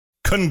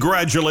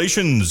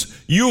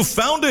Congratulations, you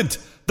found it!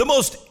 The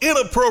most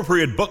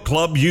inappropriate book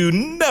club you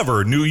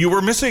never knew you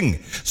were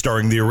missing.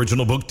 Starring the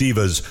original book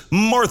divas,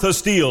 Martha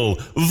Steele,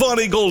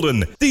 Vonnie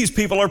Golden. These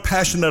people are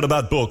passionate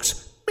about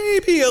books,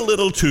 maybe a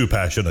little too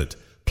passionate.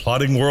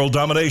 Plotting world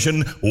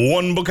domination,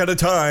 one book at a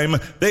time.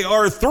 They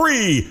are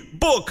 3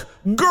 book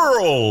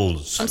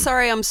girls. I'm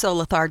sorry I'm so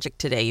lethargic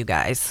today, you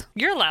guys.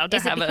 You're allowed to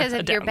have a because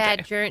of your down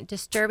bad, day.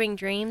 disturbing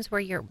dreams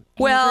where you're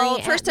Well,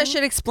 angry first at I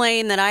should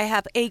explain that I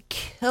have a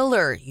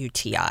killer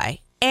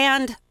UTI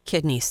and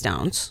kidney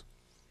stones.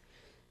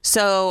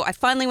 So I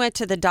finally went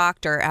to the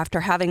doctor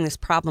after having this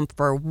problem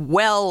for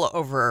well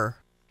over.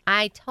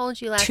 I told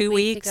you last 2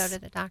 week weeks. to go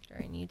to the doctor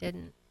and you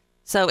didn't.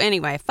 So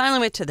anyway, I finally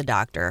went to the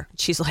doctor.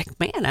 She's like,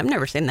 man, I've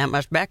never seen that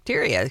much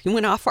bacteria. You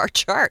went off our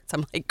charts.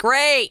 I'm like,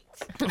 great.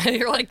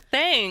 You're like,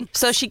 thanks.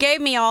 So she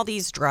gave me all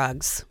these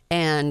drugs,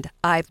 and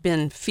I've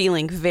been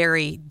feeling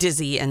very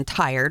dizzy and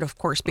tired, of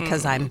course,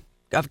 because I've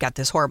got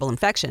this horrible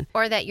infection.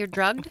 Or that you're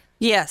drugged?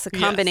 Yes, a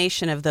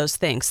combination of those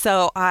things.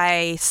 So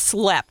I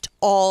slept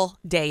all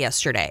day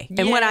yesterday.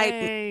 And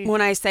Yay.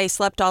 when I say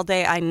slept all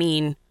day, I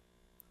mean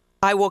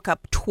I woke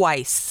up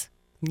twice.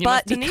 You But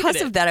must have needed because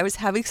it. of that, I was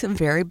having some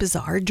very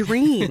bizarre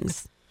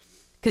dreams.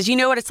 Because you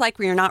know what it's like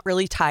when you're not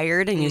really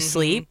tired and you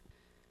sleep?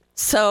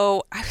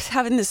 So I was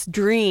having this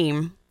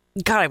dream.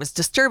 God, it was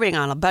disturbing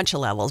on a bunch of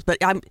levels. But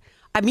I'm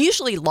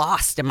usually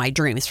lost in my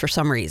dreams for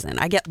some reason.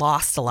 I get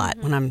lost a lot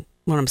when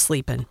I'm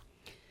sleeping.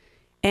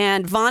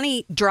 And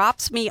Vonnie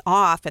drops me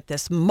off at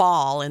this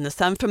mall in this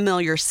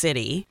unfamiliar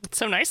city. It's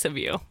so nice of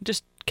you.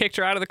 Just kicked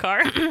her out of the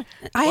car.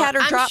 I had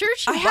her I'm drop. sure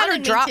she I had her wanted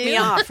me drop to. me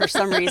off for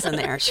some reason.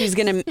 There,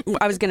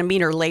 I was gonna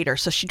meet her later.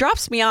 So she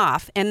drops me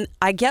off, and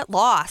I get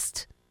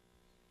lost,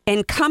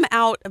 and come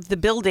out of the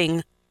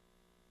building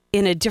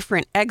in a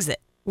different exit,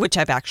 which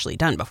I've actually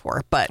done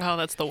before. But Oh,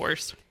 that's the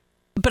worst.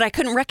 I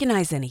couldn't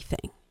recognize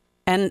anything,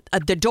 and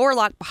the door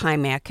locked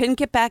behind me. I couldn't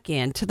get back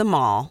into the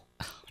mall.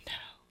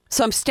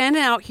 So I'm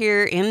standing out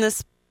here in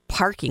this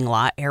parking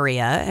lot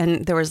area,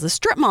 and there was the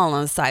strip mall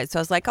on the side. So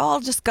I was like, oh, I'll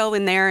just go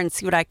in there and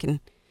see what I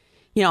can,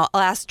 I'll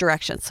ask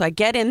directions. So I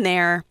get in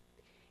there,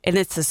 and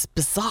it's this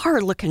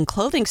bizarre looking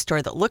clothing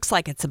store that looks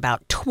like it's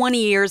about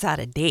 20 years out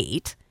of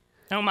date.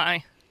 Oh,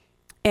 my.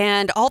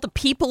 And all the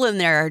people in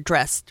there are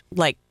dressed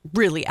like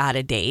really out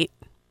of date.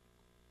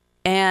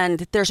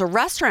 And there's a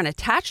restaurant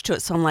attached to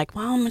it. So I'm like,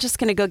 well, I'm just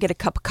going to go get a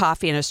cup of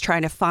coffee. And I was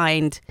trying to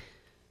find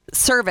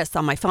service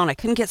on my phone. I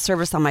couldn't get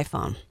service on my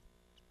phone.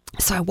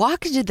 So I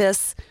walk into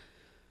this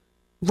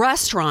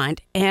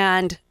restaurant,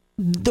 and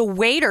the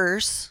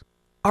waiters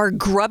are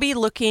grubby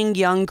looking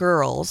young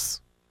girls,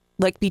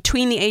 like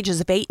between the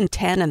ages of 8 and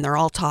 10, and they're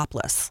all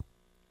topless.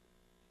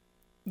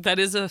 That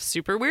is a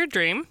super weird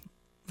dream.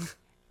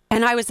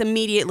 And I was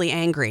immediately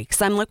angry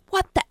because I'm like,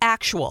 what the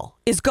actual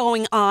is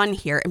going on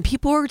here? And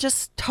people were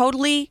just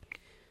totally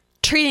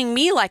treating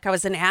me like I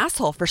was an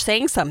asshole for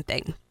saying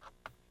something.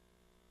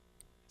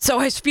 So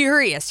I was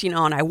furious, and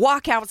I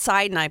walk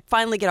outside and I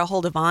finally get a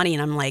hold of Vonnie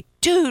and I'm like,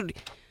 dude,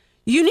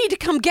 you need to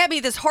come get me.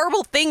 This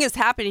horrible thing is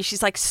happening.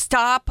 She's like,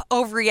 stop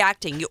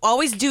overreacting. You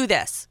always do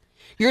this.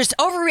 You're just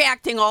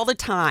overreacting all the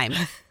time.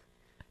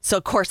 So,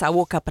 of course, I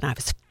woke up and I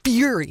was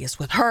furious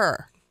with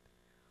her.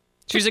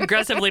 She's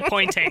aggressively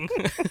pointing.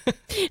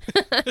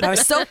 I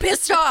was so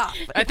pissed off.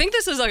 I think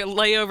this is a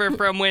layover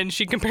from when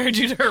she compared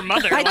you to her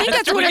mother. I think last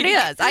that's what it week.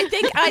 is.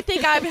 I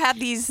think I've had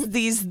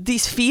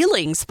these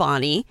feelings,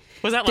 Bonnie.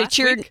 Was that last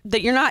week?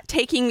 That you're not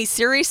taking me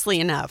seriously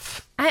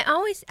enough. I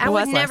was would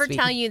last never week.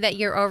 tell you that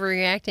you're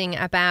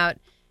overreacting about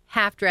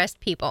half-dressed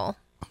people.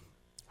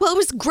 Well, it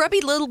was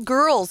grubby little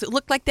girls. It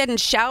looked like they hadn't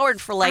showered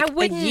for like a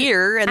wouldn't-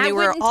 year, and I they were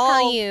wouldn't all.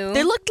 tell you.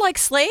 They looked like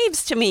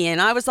slaves to me, and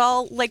I was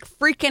all like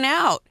freaking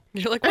out.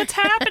 You're like, what's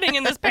happening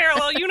in this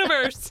parallel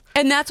universe?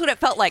 And that's what it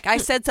felt like. I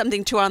said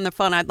something to her on the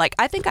phone.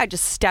 I think I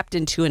just stepped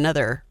into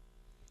another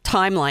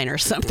timeline or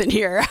something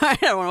here. I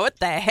don't know what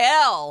the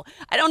hell.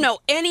 I don't know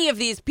any of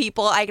these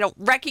people. I don't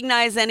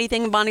recognize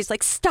anything. Bonnie's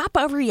like, stop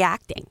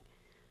overreacting.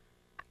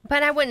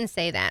 But I wouldn't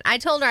say that. I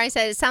told her, I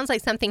said, it sounds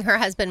like something her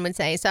husband would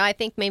say. So I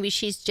think maybe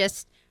she's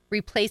just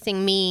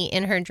replacing me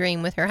in her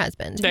dream with her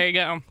husband. There you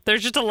go.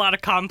 There's just a lot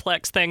of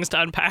complex things to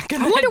unpack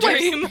in that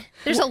dream.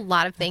 There's a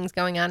lot of things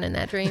going on in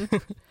that dream.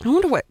 I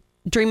wonder what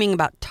dreaming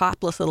about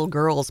topless little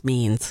girls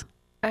means.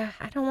 I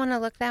don't want to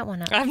look that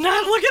one up. I'm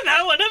not looking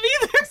that one up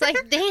either. It's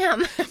like,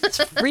 damn. It's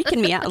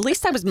freaking me out. At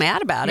least I was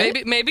mad about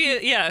it. Maybe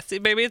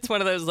it's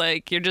one of those,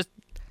 like, you're just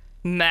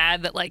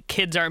mad that, like,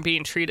 kids aren't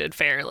being treated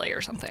fairly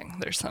or something.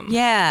 There's some.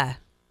 Yeah.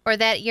 Or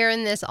that you're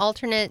in this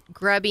alternate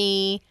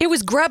grubby. It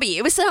was grubby.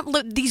 It was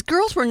these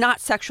girls were not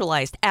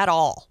sexualized at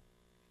all.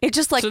 It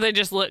just like So they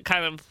just look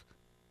kind of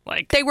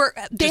like they just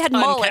had unkept.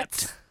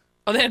 mullets.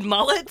 Oh, they had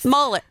mullets?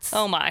 Mullets.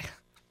 Oh my.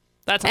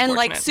 That's and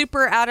like unfortunate.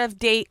 super out of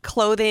date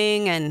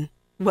clothing and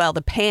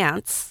the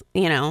pants,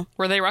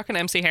 Were they rocking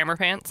MC Hammer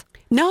pants?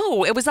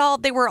 No, it was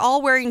they were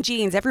all wearing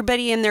jeans.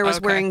 Everybody in there was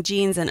Okay. wearing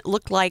jeans, and it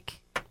looked like,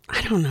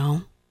 I don't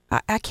know.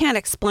 I can't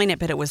explain it,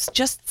 but it was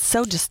just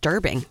so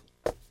disturbing.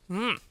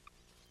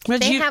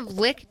 They have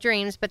lick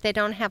dreams, but they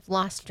don't have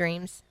lost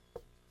dreams.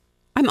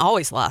 I'm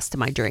always lost in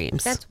my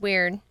dreams. That's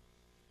weird.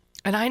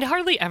 And I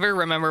hardly ever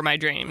remember my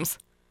dreams.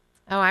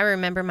 Oh, I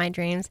remember my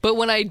dreams. But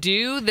when I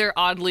do, they're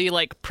oddly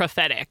like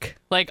prophetic.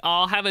 Like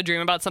I'll have a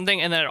dream about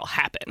something and then it'll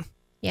happen.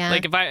 Yeah.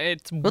 Like if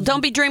it's Well,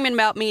 don't be dreaming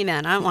about me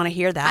then. I don't want to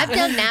hear that. I've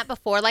done that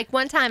before. Like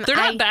one time they're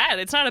not bad.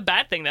 It's not a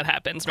bad thing that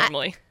happens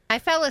normally. I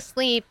fell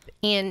asleep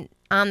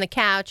on the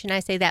couch, and I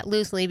say that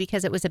loosely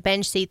because it was a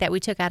bench seat that we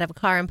took out of a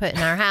car and put in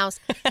our house.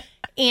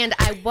 And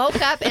I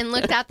woke up and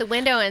looked out the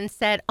window and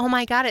said, "Oh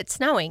my God, it's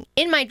snowing."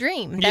 In my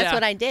dream. That's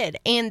what I did.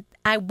 And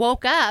I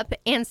woke up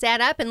and sat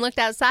up and looked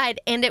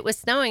outside, and it was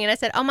snowing. And I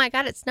said, "Oh my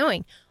God, it's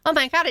snowing. Oh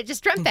my God, I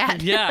just dreamt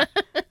that." Yeah.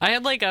 I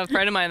had like a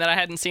friend of mine that I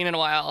hadn't seen in a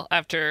while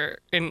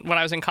when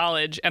I was in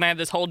college, and I had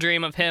this whole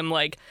dream of him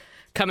like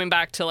coming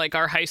back to like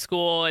our high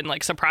school and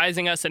like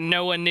surprising us, and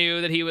no one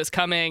knew that he was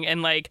coming,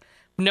 and like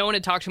no one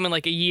had talked to him in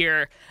like a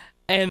year.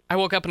 And I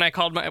woke up and I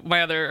called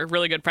my other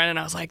really good friend, and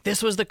I was like,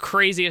 "This was the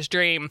craziest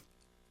dream."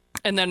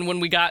 And then when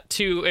we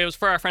it was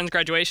for our friend's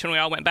graduation, we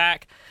all went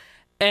back,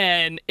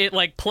 and it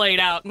like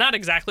played out not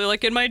exactly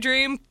like in my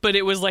dream, but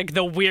it was like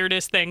the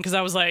weirdest thing because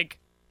I was like,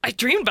 I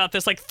dreamed about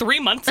this like 3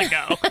 months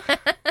ago.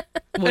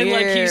 And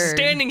like he's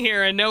standing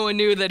here and no one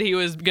knew that he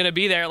was going to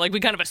be there. Like we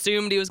kind of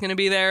assumed he was going to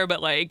be there,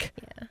 but like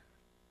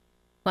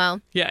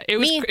Well, yeah, it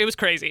was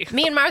crazy.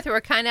 Me and Martha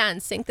were kind of on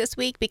sync this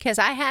week because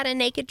I had a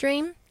naked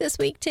dream this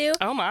week too.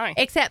 Oh my.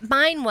 Except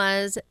mine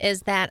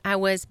is that I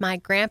was my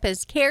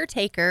grandpa's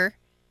caretaker,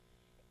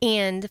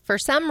 and for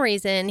some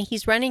reason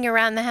he's running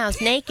around the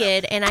house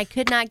naked, and I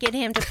could not get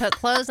him to put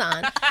clothes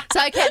on. So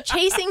I kept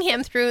chasing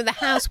him through the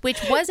house, which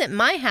wasn't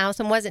my house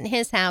and wasn't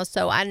his house,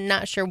 so I'm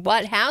not sure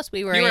what house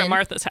we were in. You were at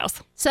Martha's house.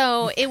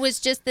 So it was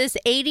just this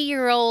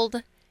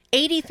 83-year-old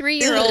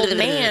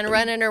man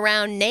running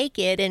around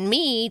naked, and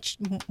me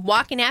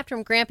walking after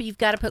him. "Grandpa, you've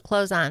got to put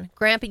clothes on.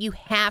 Grandpa, you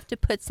have to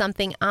put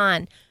something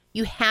on.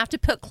 You have to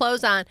put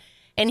clothes on."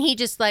 And he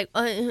just like,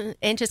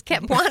 and just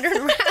kept wandering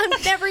around,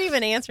 never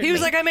even answered He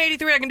was me. like, "I'm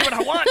 83, I can do what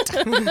I want."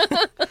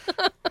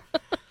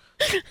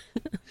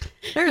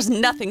 There's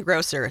nothing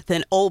grosser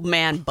than old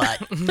man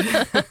butt.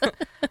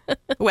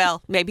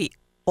 Well, maybe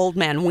old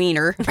man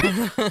wiener.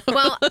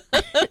 Well,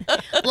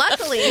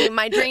 luckily,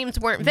 my dreams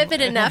weren't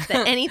vivid enough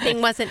that anything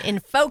wasn't in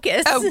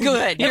focus. Oh,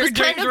 good. Your was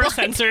kind dreams of were like-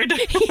 censored.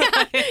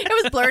 Yeah,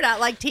 it was blurred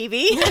out like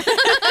TV.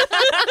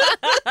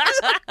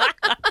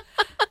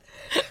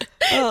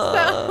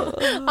 So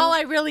all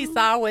I really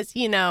saw was,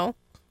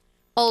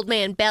 old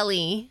man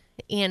belly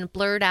and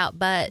blurred out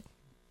butt.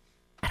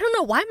 I don't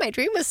know why my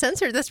dream was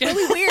censored. That's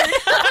really weird.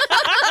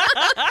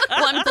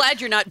 Well, I'm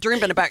glad you're not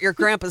dreaming about your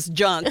grandpa's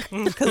junk,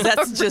 because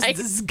that's just Right.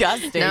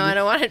 disgusting. No, I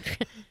don't want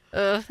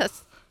to.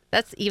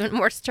 That's even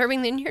more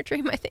disturbing than your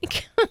dream, I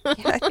think. Yeah,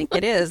 I think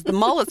it is. The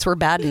mullets were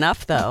bad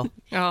enough, though.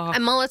 Oh,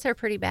 And mullets are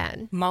pretty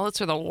bad.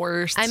 mullets are the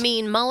worst. I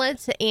mean,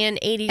 mullets and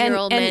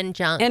 80-year-old men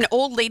junk. And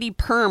old lady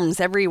perms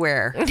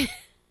everywhere.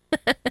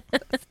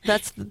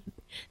 That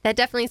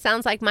definitely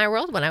sounds like my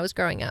world when I was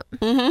growing up.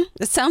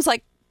 It sounds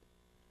like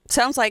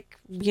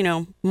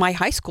my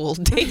high school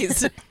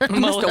days.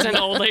 mullets and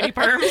old lady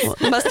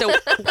perms. Must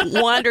have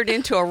wandered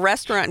into a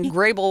restaurant in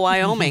Grable,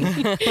 Wyoming.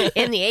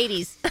 In the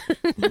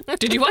 80s.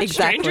 Did you watch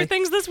Exactly. Stranger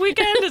Things this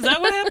weekend? Is that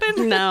what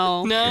happened?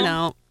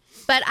 No.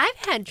 But I've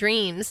had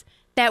dreams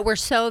that were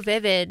so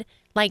vivid,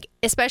 like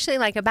especially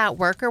like about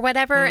work or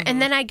whatever.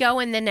 And then I go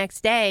in the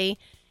next day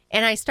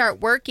and I start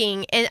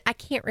working, and I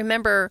can't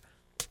remember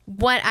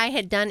what I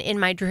had done in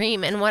my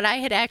dream and what I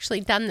had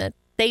actually done the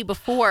day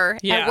before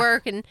Yeah. at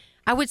work. And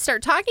I would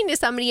start talking to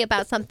somebody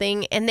about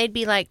something, and they'd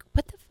be like,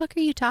 "What the fuck are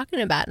you talking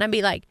about?" And I'd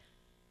be like,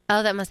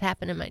 "Oh, that must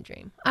happen in my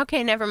dream."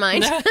 Okay, never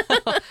mind.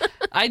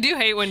 I do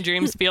hate when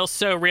dreams feel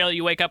so real.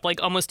 You wake up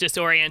like almost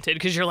disoriented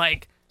because you're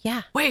like,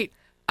 Yeah. wait,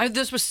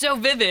 this was so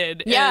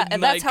vivid. Yeah,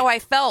 and that's like, how I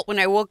felt when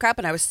I woke up,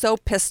 and I was so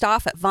pissed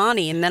off at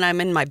Vonnie, and then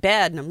I'm in my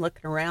bed and I'm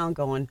looking around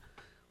going,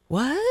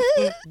 what?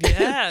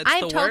 Yeah, it's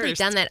I've the totally worst.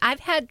 done that.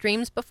 I've had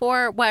dreams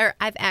before where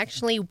I've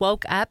actually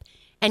woke up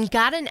and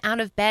gotten out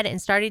of bed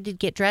and started to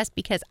get dressed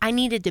because I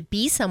needed to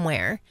be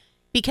somewhere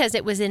because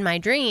it was in my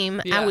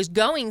dream. Yeah. I was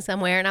going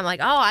somewhere, and I'm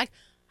like, oh, I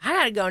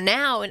got to go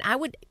now. And I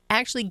would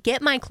actually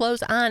get my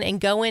clothes on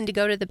and go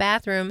to the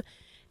bathroom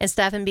and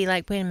stuff and be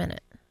like, wait a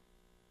minute.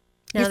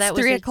 No, It's that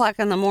was 3 o'clock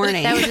in the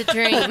morning. That was a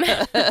dream.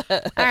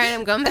 All right,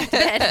 I'm going back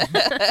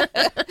to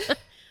bed.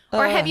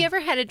 Or have you ever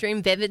had a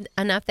dream vivid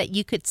enough that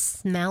you could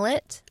smell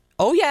it?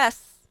 Oh,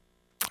 yes.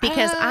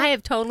 Because I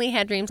have totally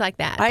had dreams like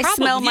that. I Probably,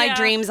 smell my yeah.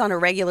 dreams on a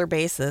regular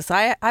basis.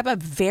 I'm a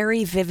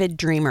very vivid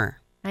dreamer.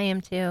 I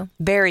am too.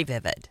 Very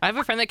vivid. I have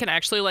a friend that can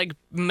actually like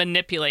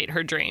manipulate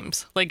her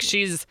dreams. Like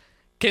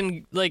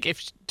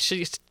if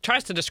she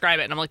tries to describe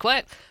it, and I'm like,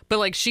 what? But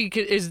like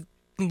is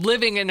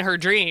living in her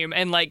dream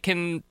and like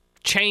can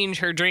change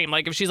her dream.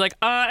 Like if she's like,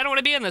 I don't want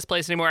to be in this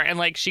place anymore, and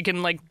like she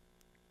can like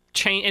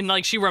change, and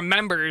like she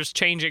remembers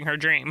changing her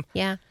dream.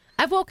 Yeah.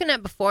 I've woken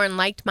up before and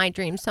liked my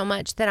dream so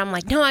much that I'm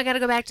like, no, I got to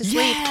go back to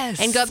sleep.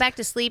 Yes. And go back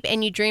to sleep,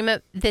 and you dream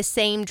of the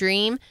same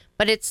dream,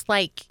 but it's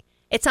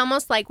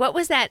almost like, what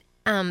was that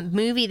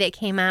movie that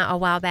came out a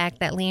while back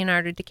that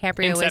Leonardo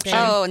DiCaprio was in. Inception.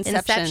 Oh,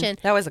 Inception.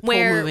 That was a cool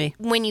where movie.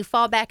 When you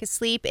fall back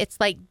asleep, it's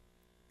like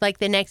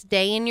the next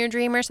day in your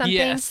dream or something.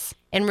 Yes.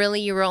 And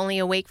really, you were only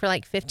awake for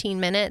like 15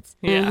 minutes.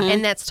 Yeah.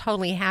 And that's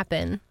totally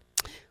happened.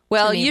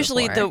 Well, to me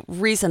usually before. the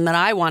reason that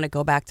I want to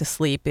go back to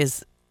sleep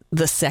is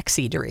the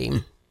sexy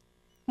dream.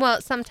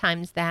 Well,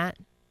 sometimes that.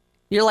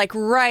 You're like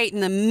right in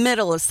the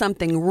middle of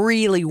something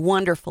really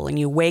wonderful and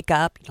you wake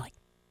up and you're like,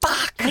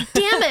 fuck. Like,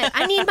 damn it.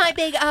 I need my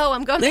big O.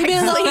 I'm going Leave back me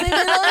to alone, sleep. leave me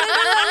alone, leave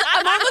me alone.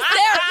 I'm almost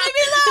there. Leave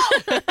me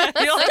alone.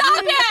 You're like,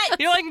 Stop it.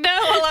 You're like,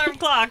 no alarm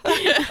clock.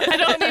 I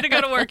don't need to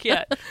go to work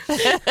yet.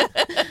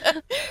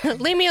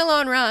 Leave me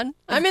alone, Ron.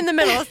 I'm in the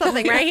middle of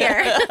something right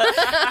here.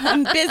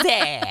 I'm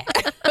busy.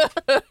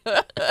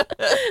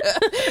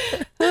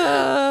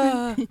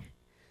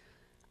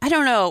 I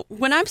don't know.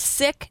 When I'm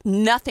sick,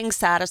 nothing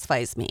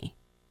satisfies me.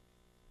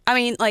 I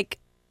mean, like,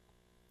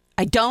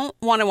 I don't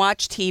want to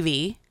watch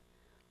TV.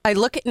 I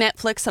look at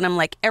Netflix and I'm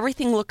like,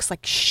 everything looks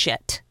like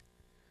shit.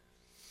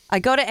 I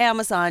go to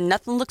Amazon,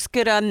 nothing looks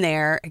good on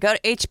there. I go to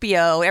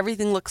HBO,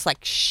 everything looks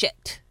like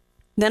shit.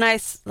 Then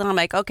I'm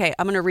like, okay,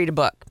 I'm going to read a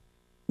book.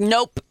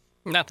 Nope,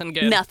 Nothing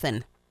good.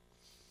 nothing.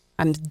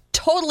 I'm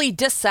totally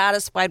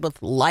dissatisfied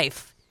with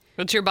life.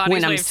 It's your body's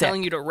When I'm way of sick.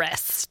 telling you to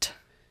rest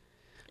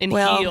and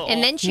Well, heal.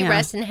 And then she Yeah.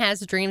 rests and has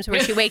dreams where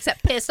she wakes up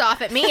pissed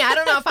off at me. I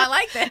don't know if I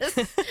like this.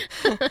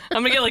 I'm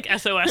gonna get like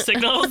SOS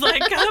signals,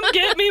 like, come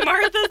get me,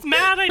 Martha's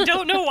mad. I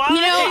don't know why. You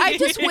know, I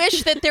just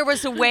wish that there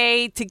was a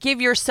way to give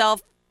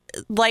yourself,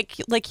 like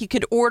you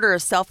could order a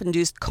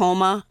self-induced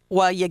coma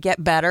while you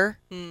get better,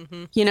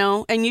 you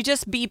know, and you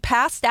just be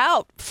passed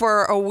out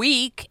for a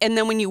week. And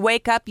then when you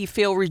wake up, you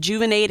feel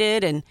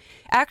rejuvenated. And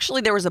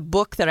actually, there was a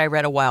book that I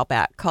read a while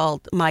back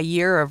called My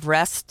Year of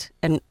Rest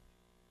and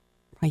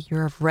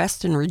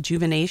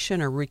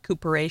Rejuvenation or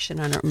Recuperation.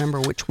 I don't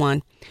remember which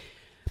one.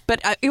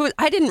 But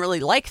I didn't really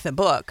like the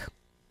book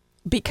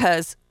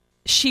because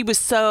she was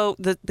so,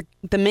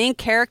 the main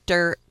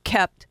character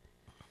kept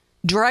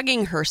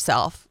drugging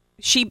herself.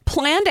 She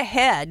planned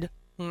ahead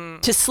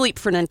to sleep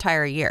for an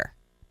entire year.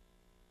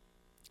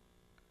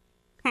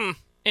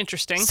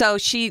 Interesting. So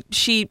she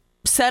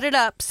set it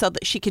up so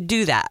that she could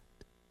do that.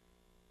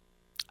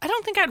 I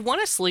don't think I'd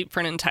want to sleep for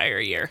an entire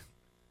year.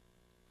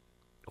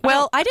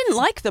 Well, I didn't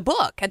like the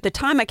book. At the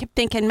time, I kept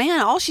thinking,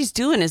 man, all she's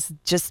doing is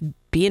just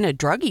being a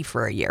druggie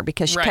for a year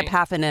because she kept Right.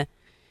 having to,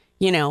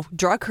 you know,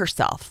 drug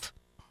herself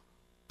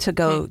to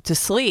go to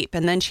sleep.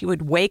 And then she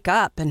would wake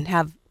up and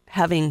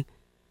having,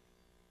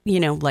 you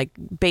know, like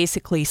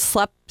basically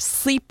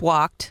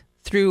sleepwalked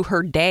through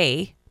her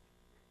day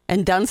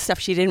and done stuff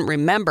she didn't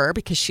remember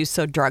because she was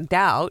so drugged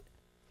out.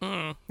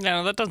 No,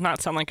 that does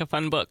not sound like a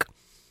fun book.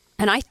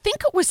 And I think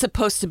it was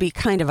supposed to be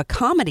kind of a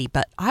comedy,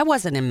 but I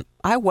wasn't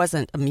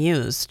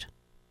amused.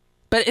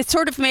 But it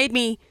sort of made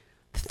me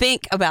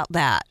think about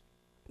that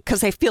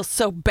because I feel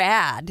so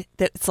bad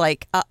that it's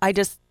like I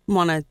just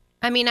want to.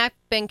 I mean, I've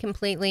been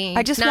completely.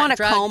 I just not want a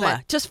drugged,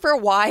 coma just for a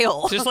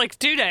while. Just like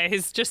 2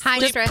 days. Just High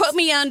sleep. stress. Put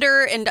me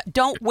under and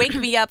don't wake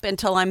me up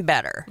until I'm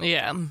better.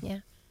 Yeah. Yeah.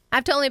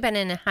 I've totally been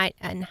in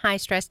high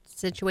stress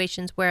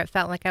situations where it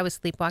felt like I was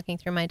sleepwalking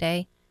through my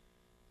day.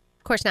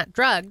 Of course, not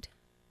drugged,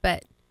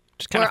 but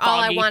Just kind where of all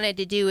I foggy. wanted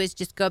to do is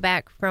just go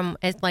back from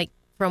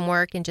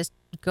work and just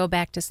go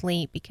back to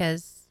sleep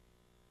because,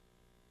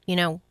 you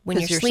know, when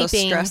you're 'Cause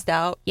sleeping, so stressed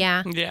out.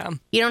 yeah, Yeah.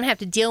 you don't have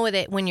to deal with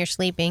it when you're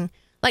sleeping.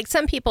 Like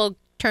some people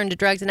turn to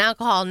drugs and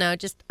alcohol. No,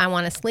 just I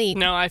want to sleep.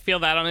 No, I feel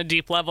that on a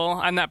deep level.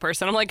 I'm that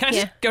person. I'm like, can I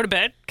Yeah. just go to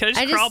bed? Can I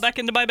just I crawl just- back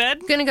into my bed?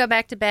 I'm gonna go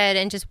back to bed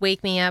and just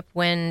wake me up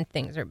when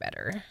things are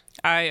better.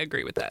 I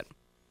agree with that.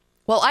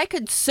 Well, I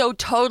could so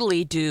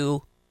totally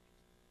do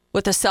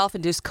with a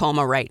self-induced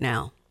coma right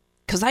now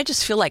because I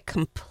just feel like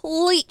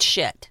complete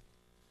shit.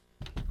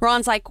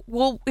 Ron's like,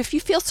 well, if you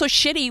feel so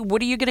shitty,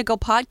 what are you going to go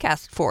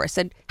podcast for? I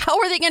said, how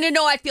are they going to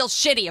know I feel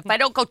shitty if I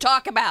don't go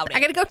talk about it? I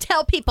gotta go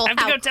tell people I have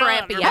to how go tell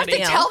crappy I have to I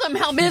feel. tell them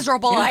how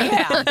miserable I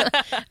am.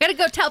 I gotta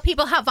go tell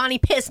people how Vonnie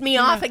pissed me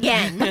off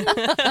again.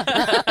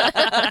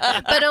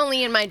 But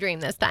only in my dream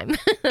this time.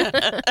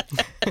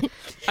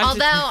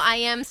 Although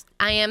I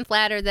am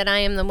flattered that I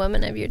am the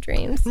woman of your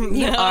dreams.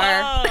 You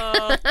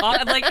are. Oh,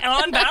 like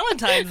on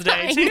Valentine's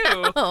Day, I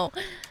too. know.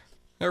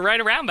 Or right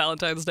around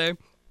Valentine's Day.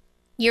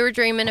 You were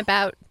dreaming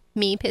about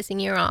me pissing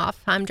you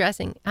off. I'm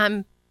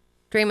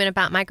dreaming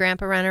about my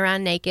grandpa running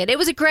around naked. It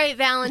was a great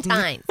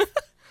Valentine's.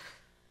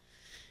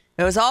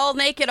 It was all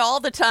naked all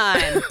the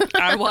time.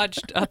 I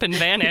watched Up and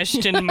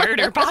Vanished and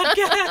Murder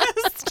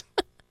podcast.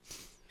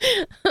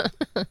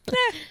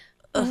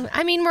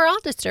 I mean, we're all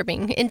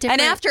disturbing in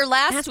different And after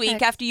last week,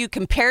 aspects. after you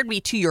compared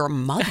me to your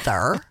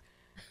mother,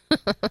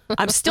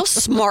 I'm still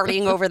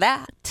smarting over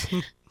that.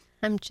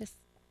 I'm just,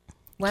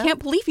 well, Can't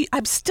believe you.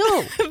 I'm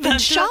still in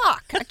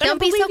shock. I can't don't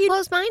be so believe you.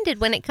 close-minded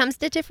when it comes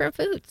to different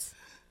foods.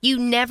 You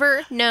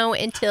never know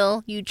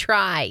until you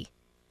try.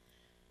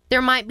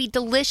 There might be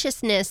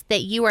deliciousness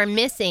that you are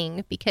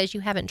missing because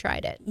you haven't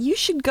tried it. You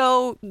should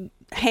go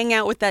hang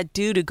out with that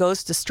dude who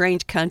goes to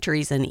strange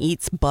countries and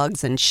eats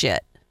bugs and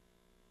shit.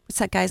 What's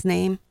that guy's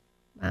name?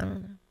 I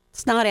don't know.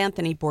 It's not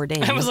Anthony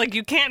Bourdain. I was like,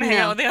 you can't hang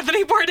out with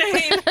Anthony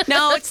Bourdain.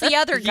 no, it's the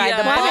other guy,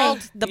 Yeah.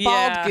 the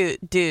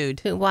bald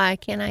dude. Why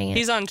can't I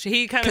answer?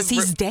 He kind of Because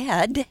he's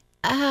dead.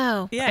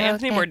 Oh. Yeah,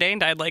 Anthony okay. Bourdain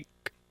died like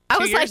 2 I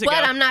was like, years ago.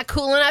 what? I'm not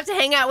cool enough to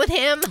hang out with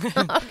him?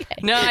 Okay.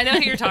 No, I know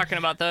who you're talking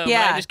about though.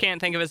 Yeah. But I just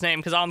can't think of his name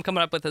because all I'm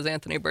coming up with is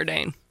Anthony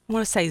Bourdain. I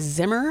want to say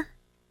Zimmer.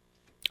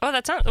 Oh,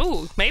 that's not.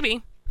 Ooh,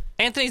 maybe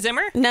Anthony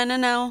Zimmer.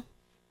 No.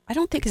 I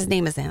don't think his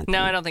name is Anthony.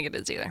 No, I don't think it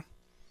is either.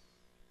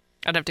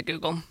 I'd have to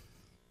Google.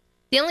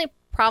 The only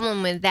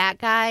problem with that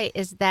guy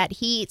is that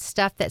he eats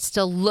stuff that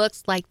still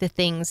looks like the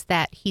things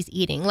that he's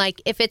eating.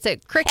 Like if it's a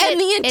cricket, And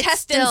the it's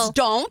intestines still-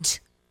 don't.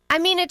 I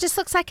mean, it just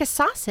looks like a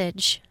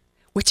sausage.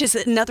 Which is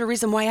another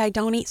reason why I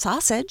don't eat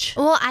sausage.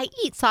 Well, I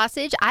eat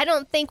sausage. I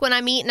don't think when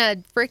I'm eating a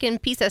freaking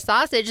piece of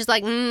sausage, it's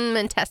like,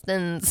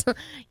 intestines.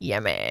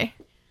 Yummy.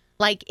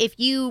 Like if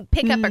you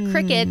pick up a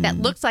cricket that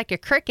looks like a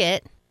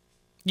cricket,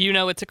 You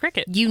know it's a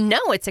cricket. you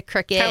know it's a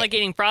cricket. Kind of like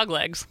eating frog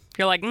legs.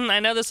 You're like, I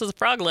know this is a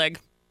frog leg.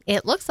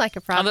 It looks like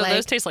a frog Although leg.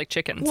 those taste like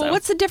chicken. Well, so.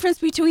 what's the difference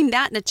between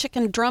that and a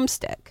chicken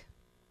drumstick?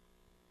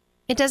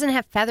 It doesn't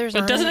have feathers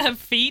on It it. doesn't have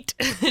feet.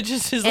 It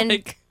just is And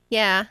like,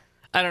 yeah.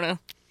 I don't know.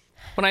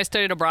 When I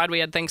studied abroad, we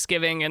had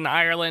Thanksgiving in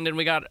Ireland, and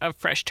we got a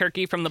fresh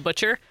turkey from the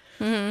butcher.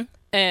 Mm-hmm.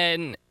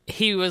 And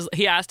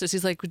he asked us,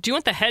 he's like, "Do you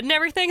want the head and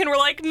everything?" And we're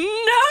like,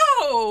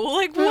 "No,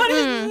 like what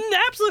is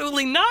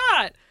absolutely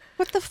not."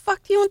 What the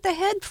fuck do you want the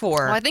head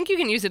for? Well, I think you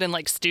can use it in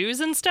like stews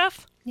and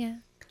stuff. Yeah.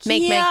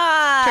 Make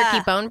Yeah.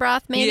 turkey bone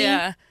broth, maybe?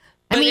 Yeah.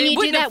 I But mean, it you do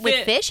wouldn't that have with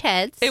fit- fish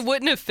heads. It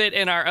wouldn't have fit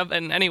in our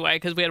oven anyway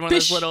because we had one of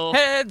those little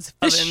heads,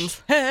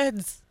 ovens.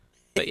 heads.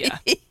 But yeah,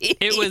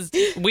 it was.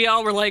 We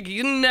all were like,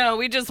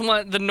 we just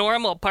want the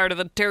normal part of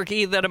the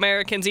turkey that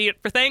Americans eat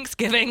for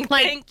Thanksgiving.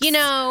 like, Thanks.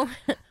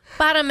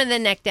 bottom of the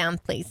neck down,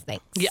 please.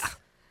 Thanks. Yeah.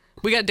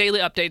 We got daily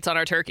updates on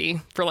our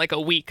turkey for like a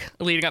week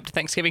leading up to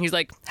Thanksgiving. He's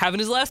like, having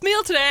his last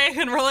meal today.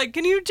 And we're like,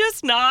 can you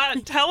just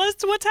not tell us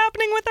what's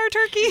happening with our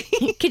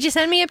turkey? Could you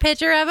send me a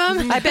picture of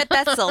him? I bet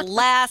that's the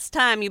last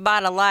time you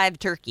bought a live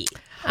turkey.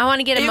 I want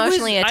to get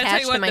emotionally I tell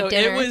attached you what, to my though,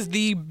 dinner. it was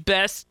the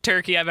best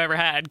turkey I've ever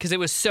had because it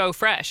was so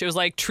fresh. It was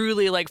like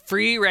truly like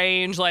free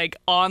range, like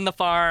on the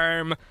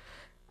farm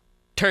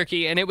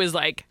turkey. And it was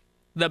like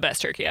the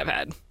best turkey I've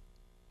had.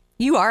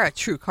 You are a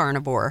true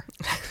carnivore.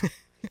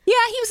 Yeah,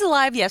 he was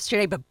alive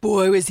yesterday, but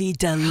boy, was he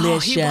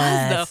delicious. Oh, he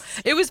was,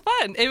 though. It was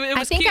fun. It was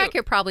I think cute. I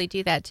could probably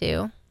do that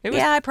too. It was,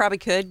 Yeah, I probably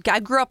could. I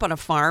grew up on a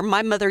farm.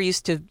 My mother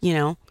used to,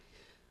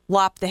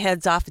 lop the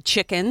heads off of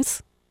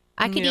chickens.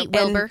 I could Yep. eat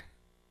Wilbur.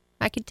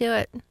 I could do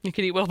it. You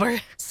could eat Wilbur.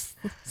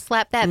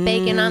 Slap that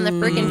bacon on the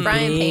friggin'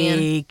 frying pan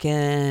Bacon.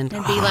 and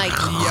be like,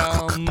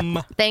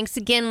 Yum. thanks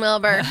again,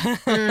 Wilbur.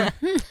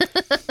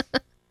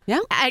 Yeah.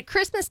 At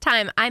Christmas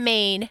time, I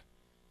made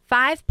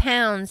 5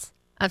 pounds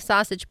of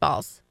sausage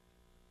balls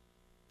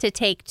to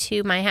take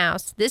to my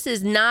house. This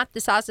is not the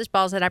sausage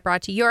balls that I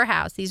brought to your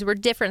house. These were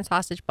different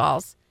sausage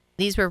balls.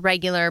 These were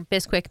regular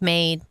Bisquick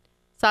made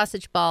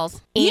sausage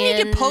balls. You need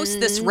to And post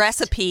this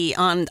recipe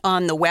on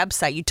the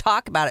website. You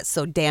talk about it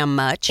so damn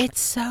much. It's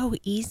so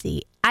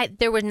easy.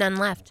 There was none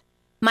left.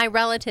 My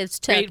relatives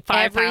took Ate 5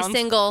 every pounds?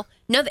 single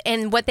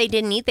and what they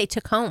didn't eat, they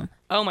took home.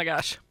 Oh my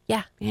gosh.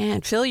 Yeah.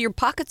 And fill your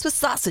pockets with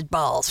sausage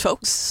balls,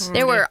 folks.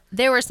 There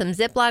were some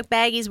Ziploc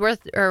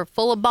baggies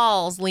full of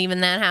balls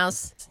leaving that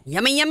house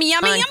Yummy, yummy,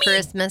 yummy, on yummy.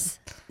 Christmas.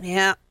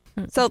 Yeah.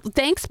 So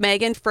thanks,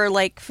 Megan, for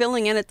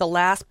filling in at the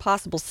last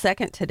possible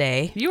second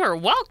today. You are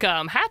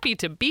welcome. Happy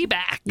to be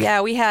back.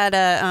 Yeah, we had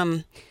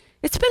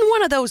it's been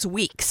one of those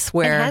weeks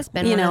where has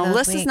been one of those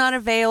Alyssa's weeks. not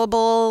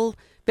available.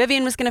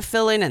 Vivian was going to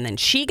fill in, and then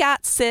she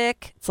got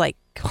sick. It's like,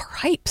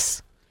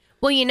 cripes.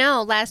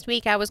 Well, last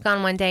week I was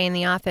gone one day in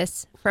the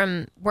office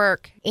from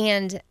work,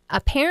 and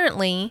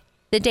apparently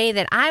the day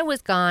that I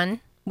was gone,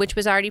 which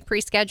was already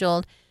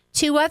pre-scheduled,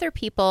 2 other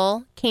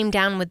people came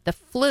down with the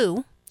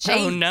flu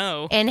Oh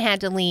no. and had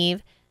to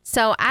leave.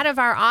 So out of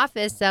our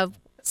office of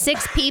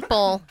 6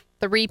 people,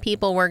 3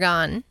 people were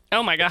gone.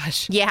 Oh my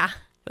gosh. Yeah.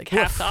 Like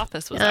half the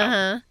office was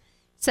out.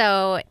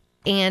 So,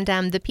 and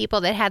the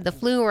people that had the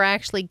flu were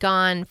actually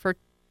gone for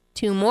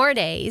 2 more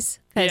days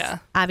because Yeah.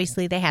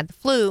 obviously they had the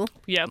flu.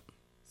 Yep.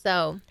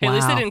 So, Hey, at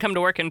least they Wow. didn't come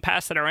to work and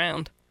pass it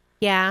around.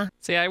 yeah.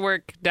 See, I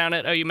work down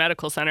at OU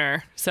Medical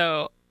Center,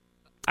 so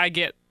I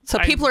get So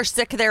people are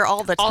sick there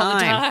all the time. all the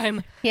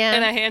time. Yeah.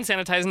 And I hand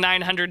sanitize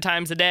 900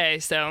 times a day,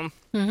 so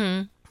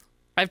I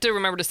have to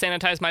remember to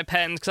sanitize my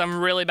pens because I'm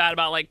really bad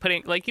about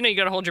putting you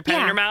got to hold your pen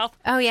in Yeah. your mouth.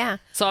 Oh, yeah.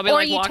 So I'll be or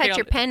like you walking touch on-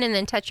 your pen and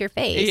then touch your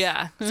face.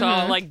 Yeah. So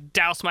I'll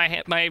douse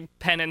my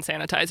pen in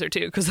sanitizer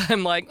too because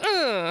I'm like,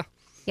 ugh.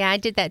 Yeah, I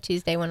did that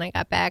Tuesday when I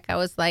got back. I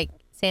was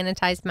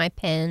sanitized my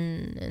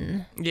pen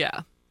and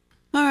Yeah.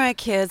 All right,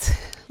 kids,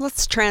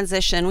 let's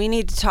transition. We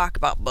need to talk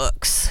about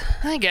books.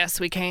 I guess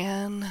we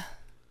can.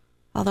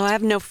 Although I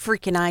have no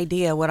freaking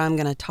idea what I'm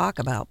going to talk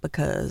about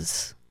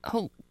because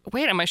Oh,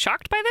 wait, am I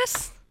shocked by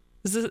this?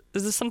 Is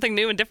this something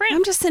new and different?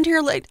 I'm just sitting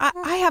here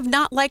I have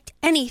not liked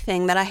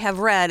anything that I have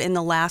read in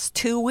the last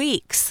 2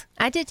 weeks.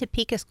 I did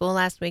Topeka school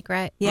last week,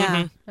 right?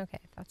 Yeah. Okay.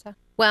 thought so.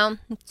 Well,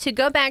 to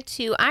go back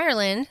to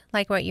Ireland,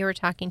 like what you were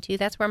talking to,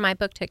 that's where my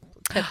book took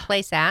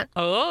place at.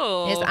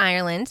 Oh. Is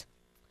Ireland.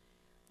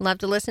 Love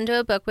to listen to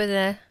a book with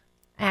an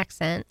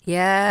accent.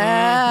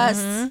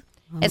 Yes.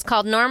 Mm-hmm. It's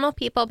called Normal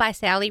People by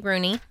Sally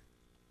Rooney.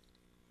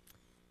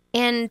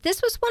 And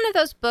this was one of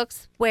those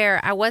books where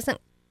I wasn't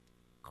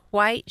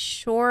quite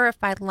sure if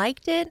I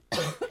liked it.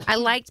 I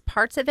liked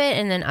parts of it,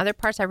 and then other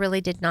parts I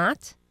really did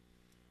not.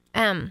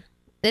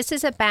 This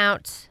is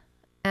about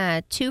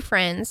two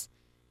friends,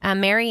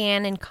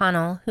 Marianne and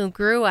Connell, who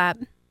grew up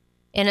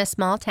in a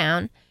small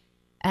town.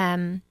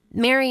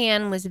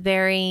 Marianne was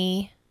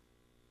very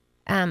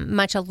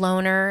much a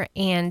loner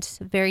and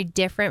very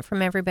different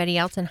from everybody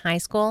else in high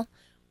school,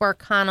 where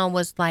Connell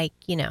was like,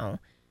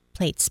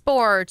 played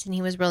sports and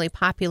he was really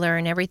popular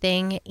and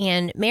everything.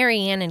 And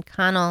Marianne and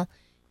Connell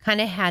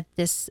kind of had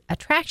this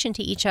attraction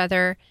to each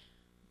other,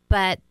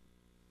 but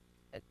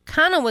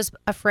Connell was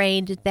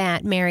afraid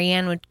that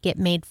Marianne would get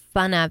made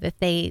fun of if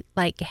they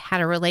had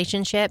a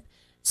relationship.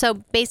 So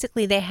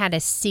basically they had a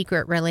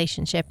secret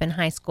relationship in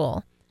high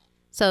school.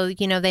 So,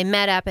 they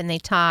met up and they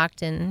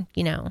talked and,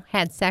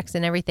 had sex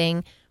and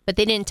everything, but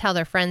they didn't tell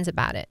their friends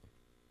about it.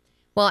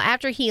 Well,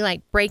 after he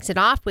breaks it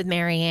off with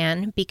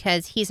Marianne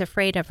because he's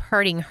afraid of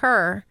hurting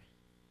her,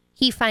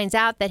 he finds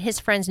out that his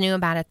friends knew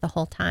about it the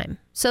whole time.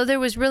 So there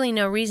was really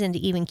no reason to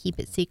even keep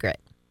it secret.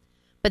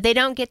 But they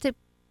don't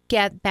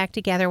get back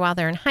together while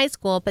they're in high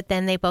school, but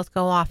then they both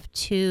go off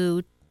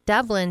to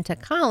Dublin to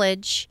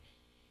college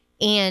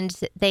and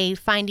they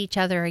find each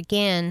other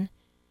again,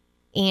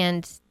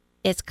 and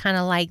it's kind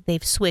of like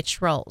they've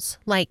switched roles.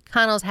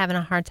 Connell's having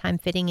a hard time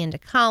fitting into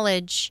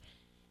college,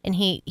 and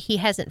he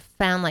hasn't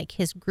found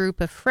his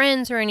group of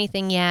friends or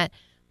anything yet.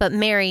 But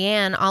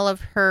Marianne, all of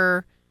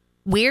her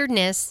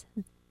weirdness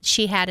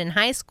she had in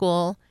high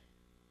school,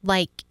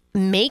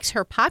 makes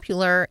her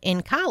popular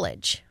in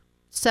college.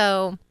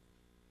 So,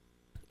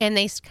 and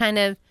they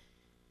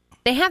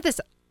have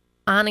this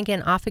on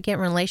again, off again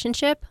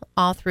relationship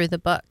all through the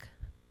book.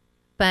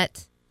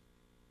 But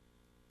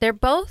they're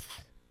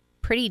both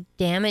pretty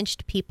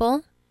damaged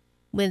people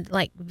with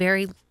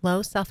very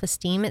low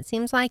self-esteem, it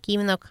seems like.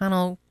 Even though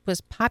Connell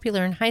was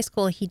popular in high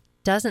school, he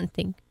doesn't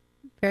think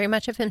very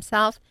much of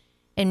himself.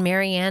 And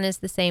Marianne is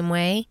the same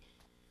way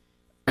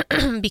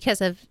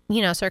because of,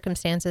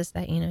 circumstances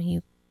that,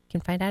 you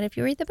can find out if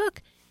you read the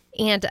book.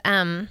 And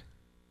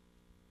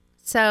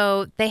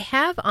so they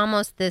have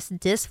almost this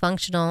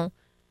dysfunctional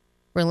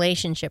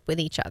relationship with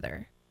each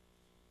other.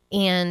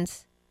 And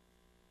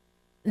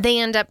they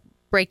end up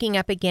breaking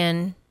up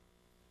again,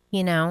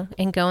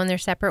 and going their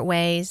separate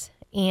ways.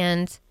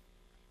 And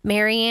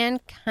Marianne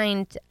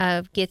kind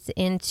of gets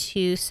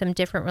into some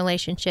different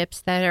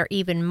relationships that are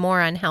even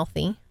more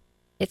unhealthy.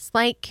 It's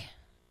like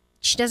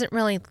she doesn't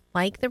really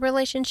like the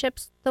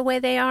relationships the way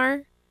they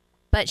are,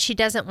 but she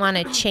doesn't want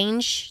to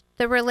change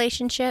the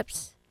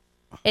relationships.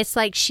 It's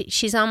like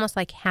she's almost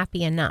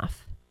happy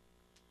enough.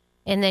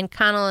 And then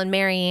Connell and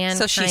Marianne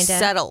So she's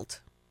settled.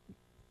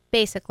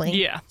 Basically.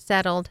 Yeah.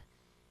 Settled.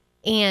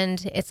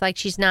 And it's like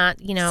she's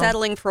not,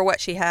 settling for what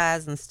she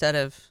has instead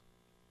of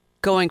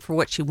going for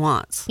what she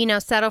wants.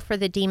 Settle for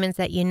the demons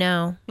that you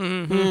know.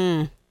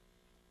 Mm-hmm.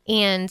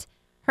 And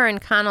her and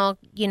Connell,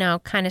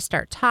 kind of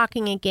start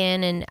talking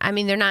again. And I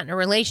mean, they're not in a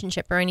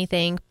relationship or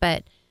anything,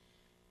 but,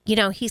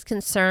 he's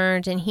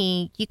concerned, and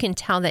you can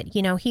tell that,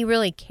 he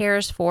really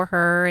cares for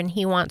her, and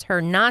he wants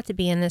her not to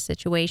be in this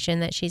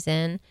situation that she's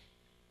in.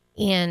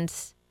 And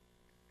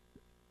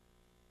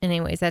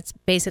anyways, that's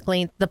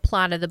basically the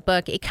plot of the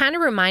book. It kind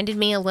of reminded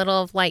me a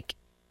little of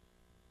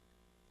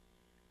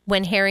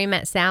When Harry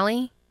Met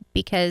Sally,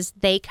 because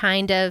they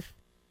kind of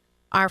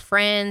are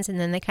friends,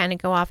 and then they kind of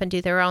go off and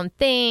do their own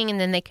thing, and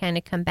then they kind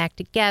of come back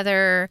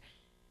together,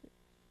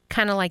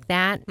 kind of like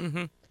that.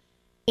 Mm-hmm.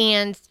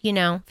 And,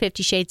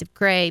 50 Shades of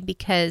Grey,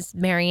 because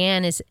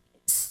Marianne is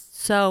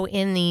so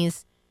in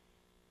these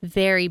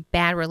very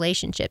bad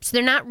relationships.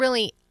 They're not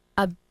really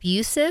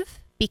abusive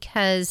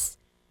because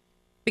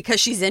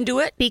she's into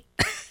it?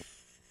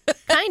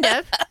 Kind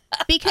of.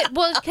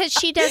 Because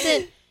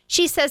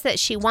she says that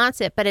she wants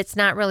it, but it's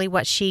not really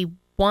what she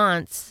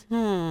wants.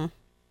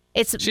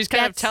 She's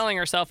kind of telling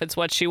herself it's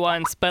what she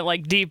wants, but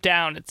deep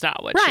down, it's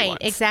not what she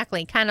wants. Right,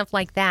 exactly. Kind of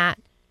like that.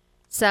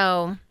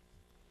 So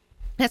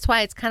that's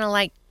why it's kind of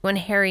like When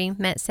Harry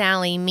Met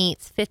Sally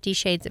meets 50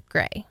 Shades of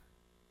Grey. Okay.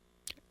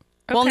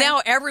 Well,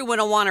 now everyone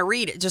will want to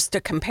read it just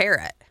to compare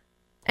it.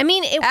 I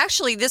mean,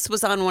 actually, this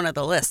was on one of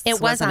the lists.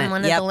 It was on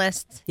one of the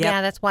lists. Yep.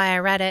 Yeah, that's why I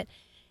read it.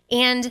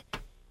 And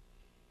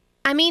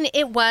I mean,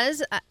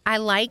 I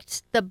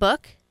liked the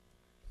book,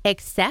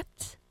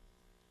 except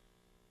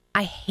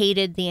I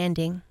hated the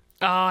ending.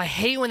 Oh, I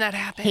hate when that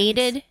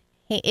happens.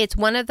 It's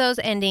one of those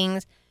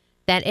endings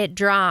that it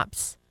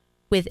drops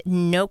with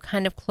no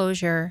kind of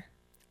closure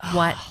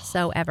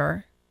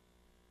whatsoever.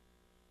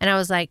 And I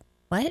was like,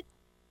 what?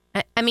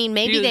 I mean,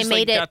 maybe they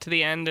made it got to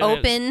the end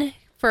open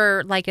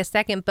for a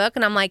second book,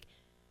 and I'm like,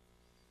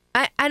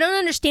 I don't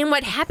understand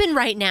what happened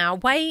right now.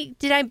 Why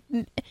did I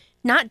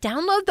not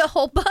download the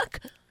whole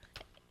book?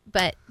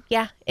 But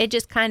yeah, it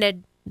just kind of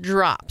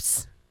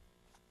drops.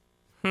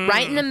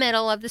 right in the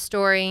middle of the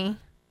story.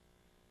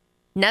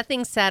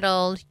 Nothing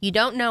settled. You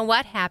don't know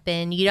what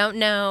happened. You don't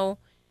know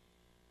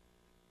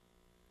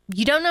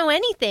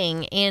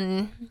anything.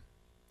 And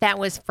that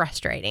was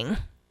frustrating.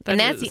 And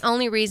that's the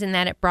only reason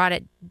that it brought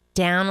it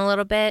down a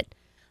little bit.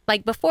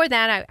 Like before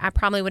that, I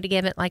probably would have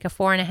given it like a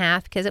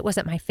 4.5 because it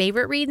wasn't my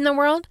favorite read in the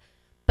world,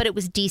 but it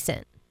was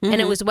decent and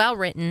it was well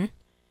written.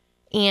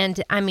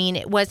 And I mean,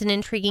 it was an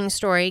intriguing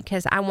story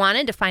because I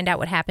wanted to find out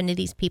what happened to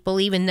these people,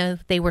 even though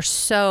they were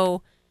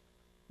so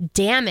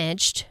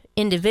damaged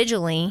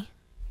individually.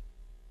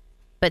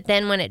 But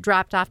then when it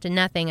dropped off to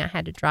nothing, I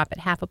had to drop it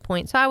 0.5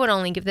 point. So I would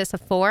only give this a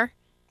 4.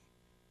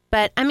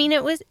 But I mean,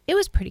 it was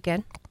pretty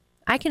good.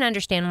 I can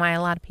understand why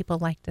a lot of people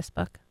like this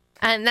book.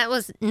 And that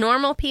was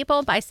Normal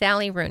People by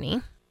Sally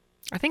Rooney.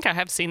 I think I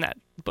have seen that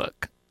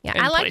book. Yeah,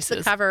 I liked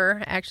the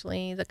cover,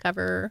 actually. The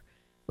cover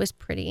was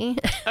pretty.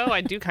 Oh,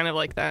 I do kind of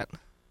like that.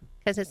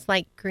 Because it's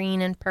like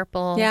green and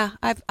purple. Yeah,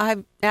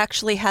 I've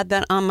actually had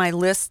that on my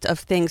list of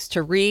things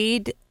to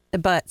read,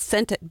 but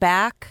sent it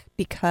back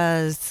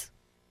because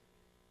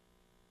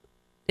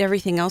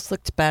everything else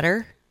looked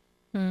better.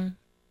 I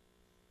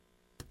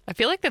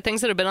feel like the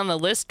things that have been on the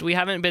list we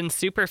haven't been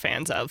super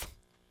fans of.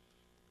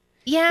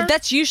 Yeah.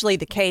 That's usually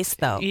the case,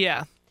 though.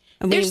 Yeah.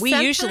 I mean, we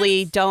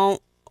usually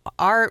don't,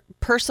 our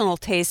personal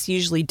tastes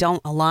usually don't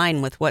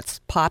align with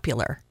what's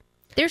popular.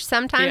 There's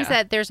sometimes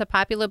that there's a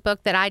popular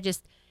book that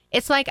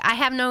it's like I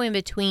have no in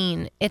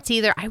between. It's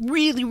either I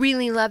really,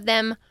 really love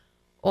them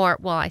or,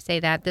 well, I say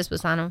that this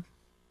was on a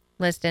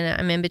list and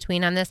I'm in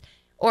between on this,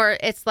 or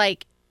it's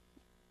like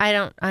I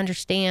don't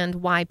understand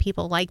why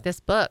people like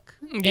this book.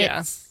 Yeah.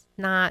 It's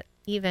not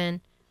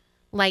even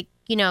like,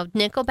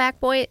 Nickelback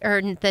Boy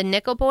or the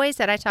Nickel Boys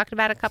that I talked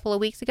about a couple of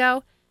weeks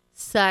ago.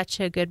 Such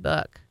a good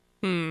book.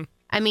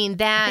 I mean,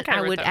 that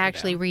I would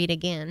actually read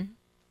again.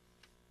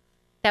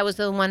 That was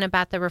the one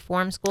about the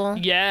reform school.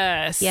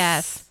 Yes.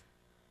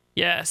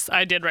 Yes.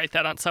 I did write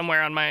that on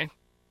somewhere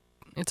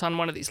it's on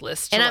one of these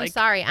lists. And I'm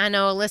sorry, I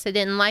know Alyssa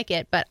didn't like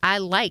it, but I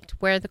liked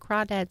Where the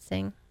Crawdads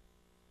Sing.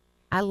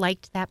 I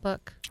liked that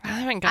book.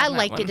 I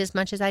liked it as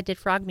much as I did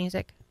Frog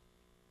Music.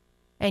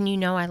 And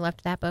I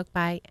loved that book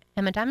by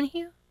Emma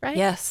Donoghue, right?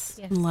 Yes.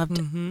 Loved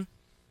it.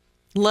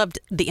 Loved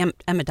the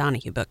Emma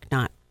Donoghue book,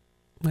 not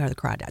Where the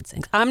Crawdads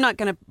Sing. I'm not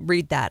going to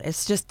read that.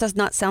 It just does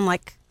not sound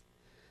like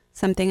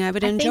something I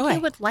would enjoy. I think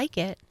you would like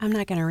it. I'm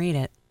not going to read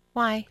it.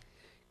 Why?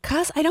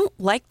 Because I don't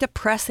like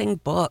depressing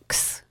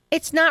books.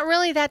 It's not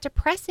really that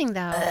depressing,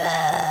 though.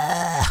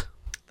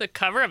 The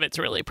cover of it's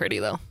really pretty,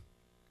 though.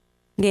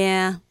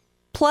 Yeah.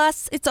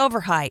 Plus, it's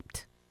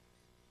overhyped.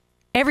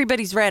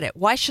 Everybody's read it.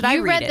 Why should I read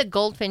it? You read The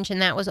Goldfinch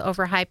and that was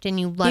overhyped and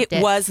you loved it.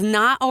 It was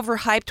not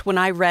overhyped when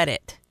I read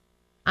it.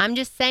 I'm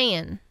just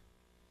saying.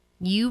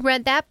 You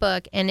read that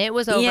book and it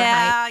was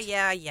overhyped.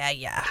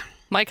 Yeah.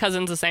 My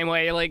cousin's the same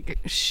way. Like,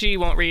 she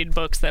won't read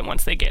books that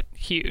once they get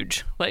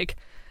huge. Like,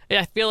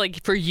 I feel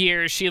like for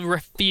years she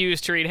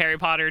refused to read Harry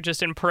Potter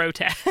just in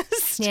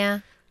protest.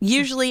 Yeah.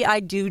 Usually I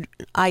do.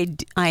 I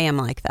am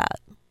like that.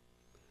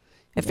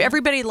 If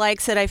everybody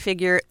likes it, I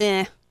figure,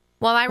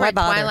 Well, I read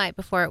bother? Twilight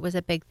before it was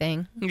a big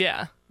thing.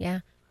 Yeah. Yeah.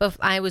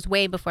 I was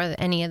way before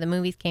any of the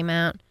movies came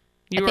out.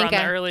 You were on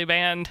the early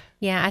band.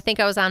 Yeah, I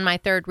think I was on my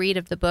 3rd read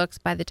of the books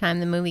by the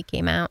time the movie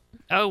came out.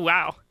 Oh,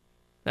 wow.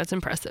 That's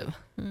impressive.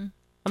 I'm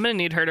going to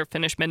need her to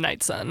finish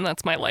Midnight Sun.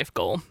 That's my life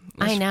goal.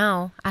 I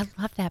know. I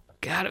love that book.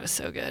 God, it was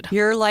so good.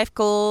 Your life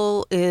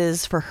goal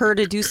is for her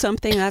to do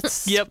something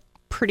that's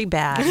pretty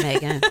bad,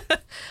 Megan.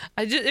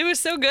 It was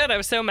so good. I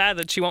was so mad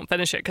that she won't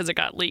finish it because it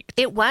got leaked.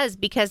 It was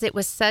because it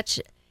was such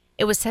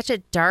a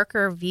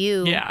darker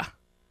view. Yeah.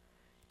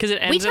 Because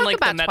it ends in like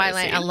the meadow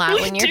Twilight scene. A lot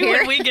when you're here.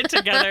 When we get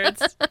together.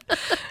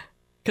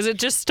 Because it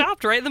just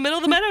stopped right in the middle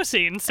of the meadow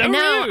scene. So rude.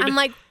 I'm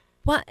like,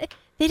 what?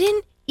 They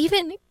didn't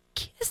even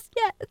kiss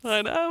yet.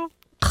 I know.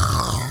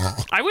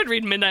 I would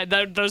read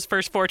those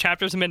first 4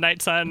 chapters of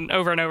Midnight Sun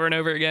over and over and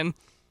over again.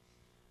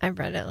 I've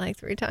read it like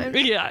 3 times.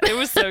 Yeah, it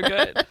was so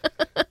good.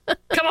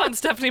 Come on,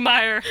 Stephanie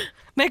Meyer.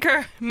 Make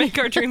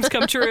our dreams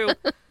come true.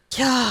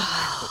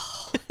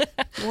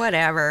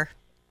 Whatever.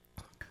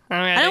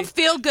 Alrighty. I don't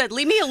feel good.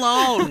 Leave me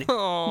alone.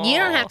 Aww. You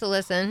don't have to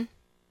listen.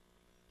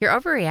 You're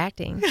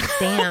overreacting.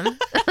 Damn.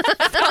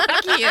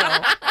 Fuck you.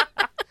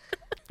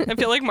 I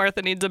feel like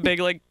Martha needs a big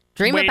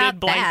Dream weighted about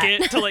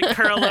blanket that. to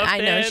curl up I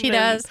know in she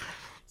does.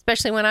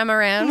 Especially when I'm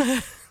around.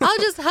 I'll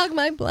just hug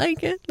my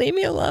blanket. Leave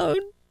me alone.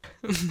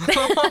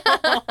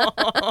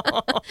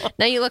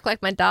 Now you look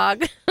like my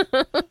dog.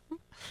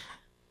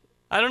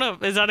 I don't know.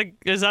 Is that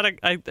a?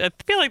 I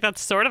feel like that's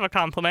sort of a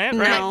compliment,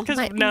 right? No.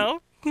 Because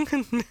no.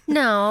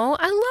 No,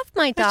 I love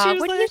my dog.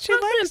 What are you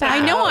talking about? I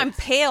know I'm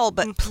pale,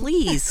 but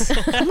please,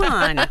 come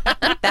on. I'm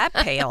not that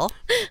pale.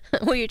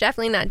 Well, you're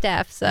definitely not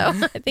deaf, so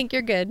I think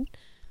you're good.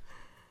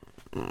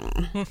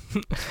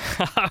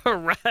 All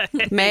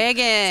right.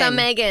 Megan. So,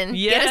 Megan,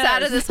 get us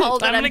out of this hole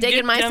that I'm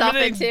digging myself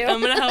into. I'm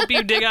going to help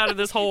you dig out of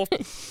this hole.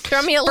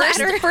 Throw me a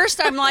ladder.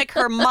 First, I'm like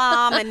her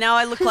mom, and now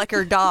I look like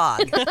her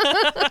dog.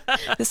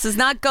 This is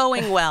not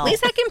going well. At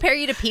least I compare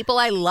you to people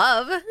I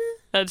love.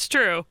 That's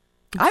true.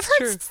 I've heard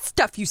true.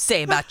 stuff you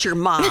say about your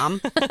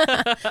mom.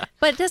 But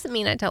it doesn't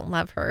mean I don't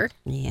love her.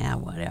 Yeah,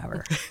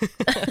 whatever.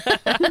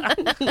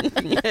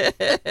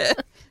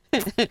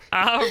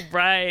 All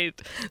right.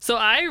 So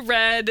I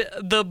read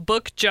The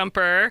Book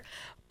Jumper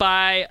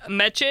by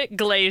Mechit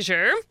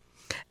Glazer.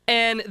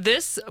 And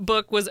this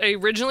book was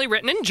originally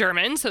written in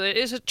German, so it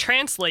is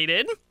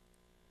translated.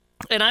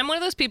 And I'm one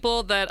of those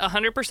people that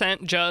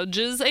 100%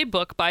 judges a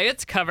book by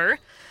its cover,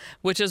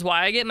 which is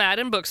why I get mad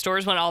in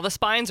bookstores when all the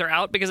spines are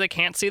out because I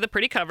can't see the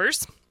pretty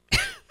covers.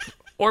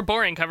 Or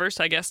boring covers,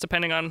 I guess,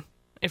 depending on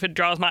if it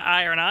draws my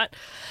eye or not.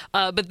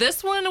 But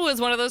this one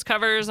was one of those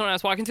covers when I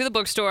was walking through the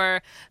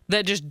bookstore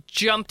that just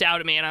jumped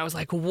out at me. And I was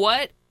like,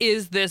 what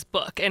is this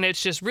book? And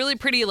it's just really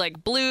pretty,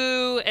 like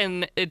blue.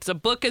 And a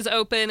book is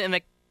open.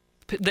 And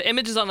the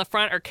images on the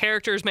front are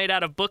characters made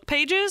out of book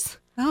pages.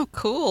 Oh,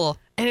 cool.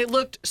 And it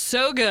looked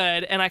so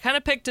good. And I kind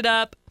of picked it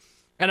up.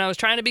 And I was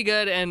trying to be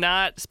good and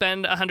not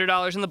spend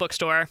 $100 in the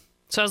bookstore.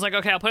 So I was like,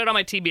 okay, I'll put it on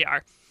my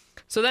TBR.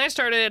 So then I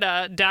started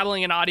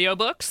dabbling in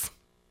audiobooks.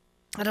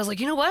 And I was like,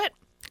 you know what?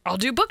 I'll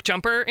do Book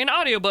Jumper in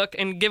audiobook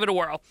and give it a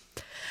whirl.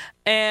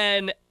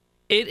 And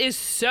it is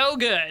so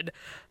good.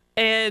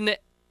 And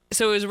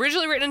so it was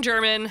originally written in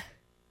German,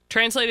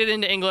 translated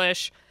into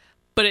English,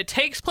 but it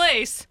takes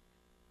place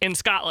in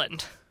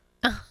Scotland.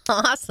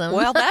 Awesome.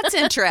 Well, that's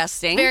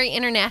interesting. Very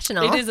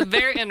international. It is a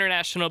very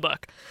international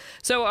book.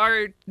 So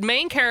our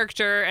main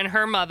character and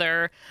her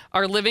mother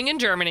are living in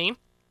Germany.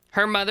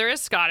 Her mother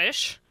is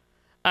Scottish.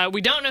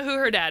 We don't know who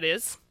her dad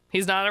is.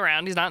 He's not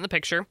around. He's not in the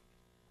picture.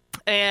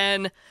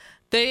 And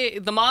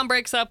the mom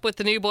breaks up with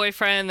the new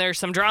boyfriend. There's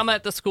some drama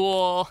at the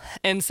school.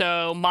 And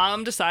so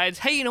mom decides,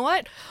 hey, you know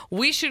what?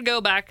 We should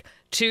go back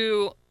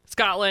to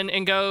Scotland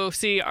and go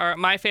see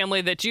my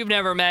family that you've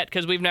never met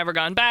because we've never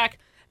gone back,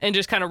 and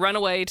just kind of run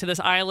away to this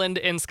island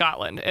in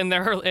Scotland. And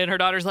her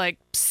daughter's like,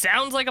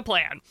 sounds like a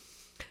plan.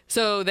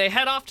 So they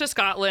head off to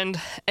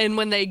Scotland. And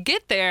when they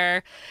get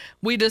there,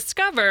 we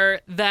discover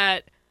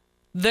that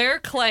their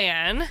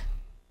clan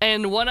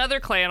and one other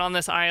clan on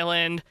this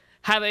island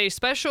have a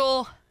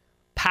special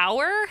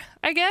power,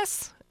 I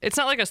guess. It's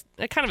not like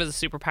it kind of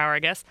is a superpower, I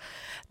guess,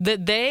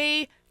 that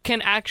they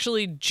can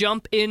actually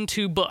jump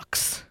into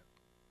books.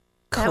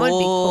 That would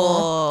be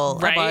cool.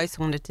 Right? I've always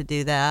wanted to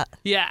do that.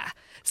 Yeah.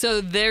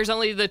 So there's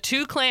only the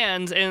two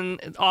clans in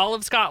all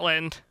of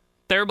Scotland.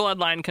 Their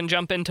bloodline can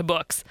jump into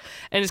books.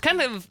 And it's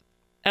kind of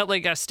at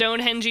like a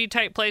Stonehenge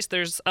type place.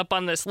 There's up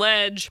on this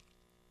ledge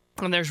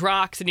and there's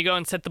rocks, and you go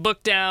and set the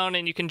book down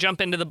and you can jump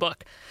into the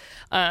book.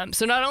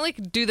 So not only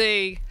do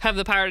they have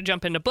the power to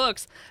jump into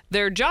books,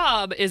 their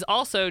job is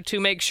also to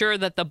make sure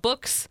that the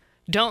books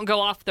don't go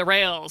off the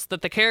rails,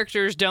 that the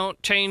characters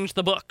don't change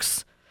the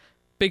books.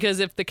 Because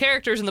if the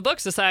characters in the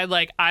books decide,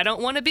 like, I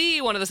don't want to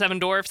be one of the seven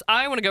dwarfs,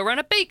 I want to go run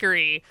a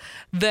bakery,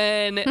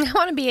 then... I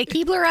want to be a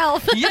Keebler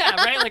elf. Yeah,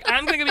 right? Like,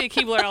 I'm going to be a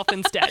Keebler elf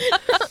instead.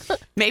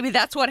 Maybe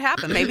that's what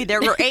happened. Maybe there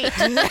were 8.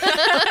 One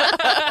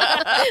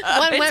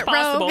It's went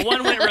possible. rogue.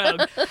 One went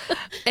rogue.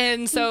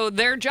 And so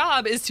their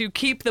job is to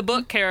keep the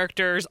book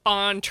characters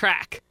on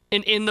track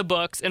and in the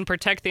books and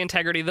protect the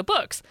integrity of the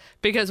books.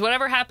 Because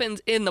whatever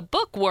happens in the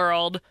book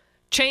world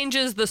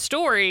changes the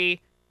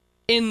story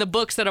in the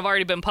books that have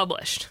already been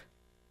published.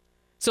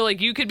 So,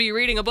 like, you could be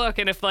reading a book,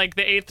 and if, like,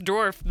 the 8th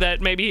dwarf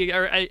that maybe,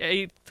 or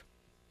 8th,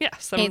 yeah,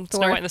 Snow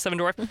White and the Seven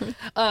Dwarf,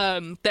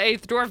 the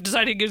 8th dwarf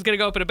decided he was going to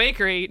go open a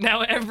bakery, now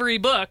every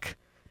book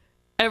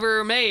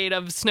ever made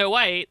of Snow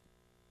White,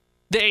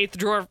 the 8th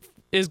dwarf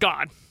is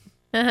gone.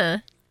 Uh-huh.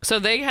 So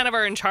they kind of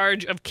are in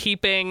charge of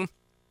keeping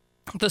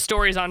the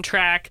stories on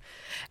track,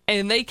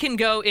 and they can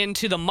go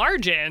into the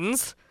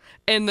margins,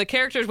 and the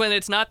characters, when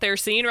it's not their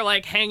scene, are,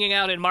 like, hanging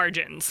out in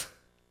margins.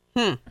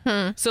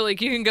 So,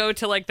 like, you can go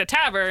to, like, the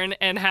tavern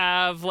and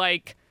have,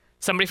 like,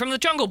 somebody from the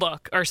Jungle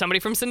Book or somebody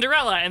from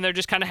Cinderella, and they're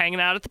just kind of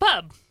hanging out at the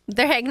pub.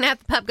 They're hanging out at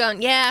the pub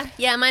going, yeah,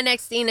 my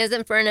next scene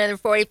isn't for another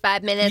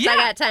 45 minutes. Yeah. I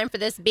got time for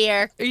this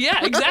beer.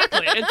 Yeah,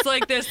 exactly. It's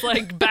like this,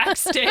 like,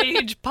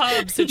 backstage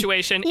pub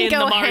situation You in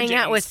go the margins. hang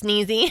out with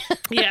Sneezy.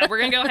 Yeah, we're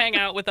going to go hang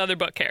out with other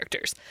book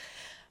characters.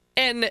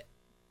 And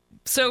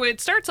so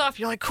it starts off,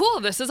 you're like,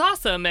 cool, this is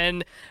awesome.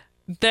 And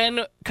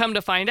then come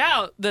to find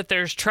out that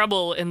there's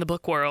trouble in the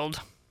book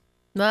world.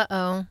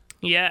 Uh-oh.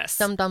 Yes.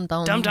 Dum dum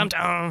dum. Dum dum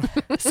dum.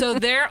 So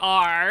there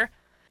are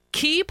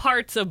key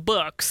parts of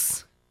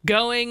books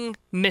going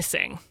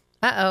missing.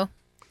 Uh-oh.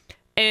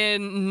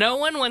 And no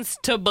one wants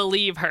to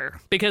believe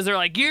her because they're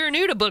like, you're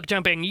new to book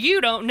jumping.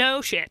 You don't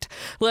know shit.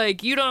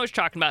 Like, you don't know what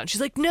you're talking about. And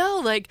she's like, no,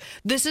 like,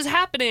 this is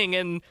happening.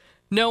 And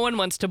no one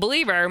wants to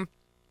believe her.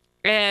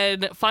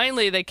 And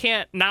finally, they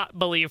can't not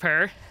believe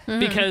her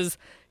because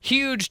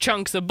huge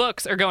chunks of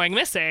books are going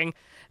missing.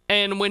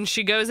 And when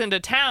she goes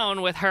into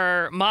town with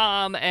her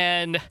mom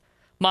and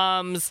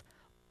mom's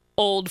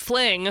old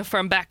fling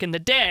from back in the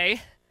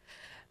day,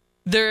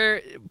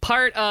 they're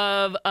part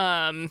of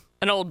an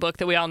old book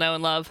that we all know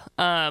and love.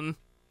 Pride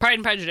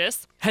and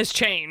Prejudice has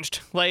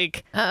changed.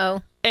 Like,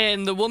 Uh-oh.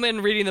 and the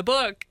woman reading the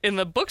book in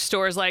the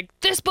bookstore is like,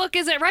 this book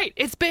isn't right.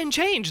 It's been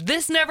changed.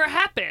 This never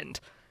happened.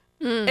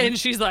 And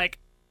she's like,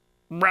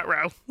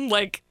 Ruh-roh.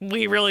 Like,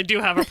 we really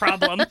do have a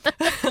problem.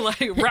 Like,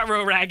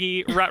 ruh-roh,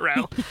 raggy,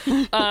 ruh-roh.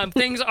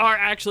 Things are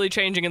actually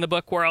changing in the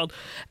book world.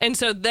 And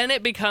so then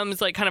it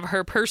becomes like kind of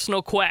her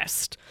personal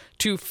quest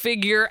to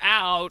figure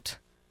out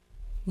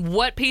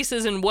what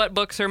pieces and what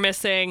books are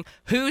missing,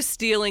 who's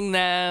stealing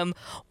them,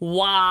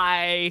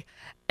 why,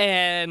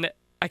 and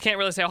I can't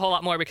really say a whole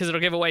lot more because it'll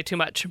give away too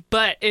much.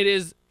 But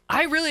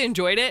I really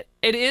enjoyed it.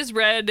 It is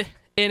read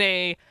in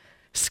a,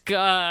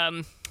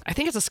 I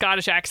think it's a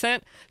Scottish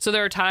accent. So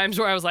there are times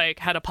where I was like,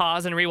 had to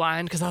pause and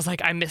rewind because I was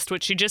like, I missed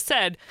what she just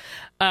said.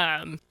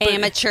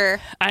 Amateur.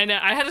 I know.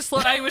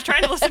 I was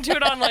trying to listen to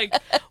it on like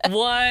 1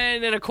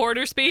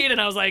 1/4 speed, and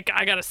I was like,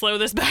 I got to slow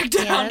this back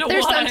down to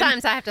there's 1.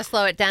 sometimes I have to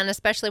slow it down,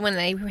 especially when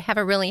they have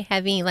a really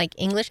heavy like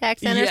English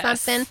accent or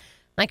Yes. something.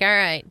 Like, all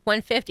right,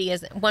 150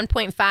 is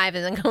 1.5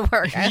 isn't going to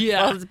work. I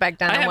slow this back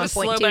down I to had to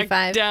slow back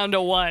 1.25. down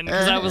to 1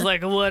 because I was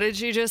like, what did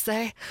she just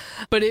say?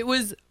 But it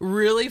was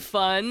really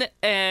fun,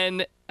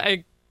 and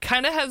it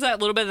kind of has that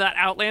little bit of that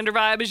Outlander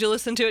vibe as you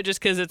listen to it,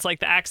 just because it's like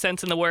the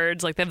accents and the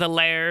words, like they have the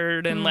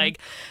laird and like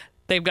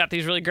they've got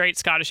these really great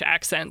Scottish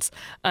accents.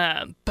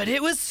 But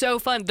it was so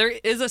fun. There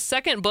is a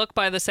second book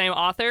by the same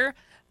author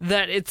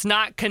that it's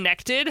not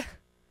connected,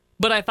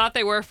 but I thought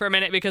they were for a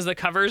minute because the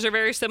covers are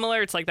very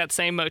similar. It's like that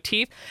same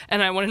motif.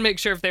 And I wanted to make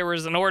sure if there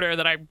was an order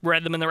that I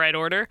read them in the right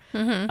order.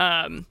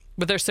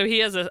 But so he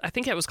has I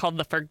think it was called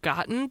The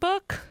Forgotten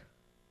Book,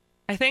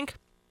 I think.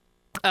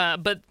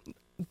 But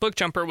Book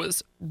Jumper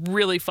was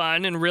really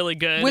fun and really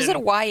good. Was it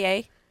and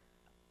YA?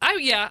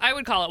 I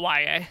would call it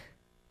YA.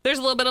 There's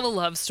a little bit of a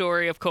love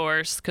story, of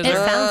course. It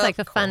sounds like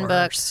a fun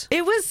book.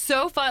 It was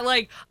so fun.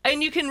 Like,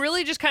 and you can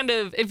really just kind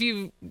of, if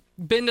you've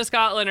been to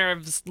Scotland or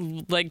have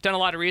like done a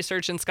lot of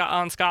research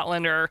on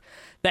Scotland or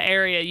the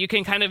area, you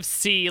can kind of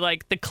see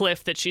like the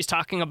cliff that she's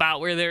talking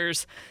about where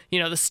there's,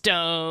 the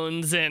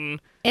stones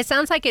and. It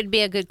sounds like it'd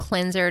be a good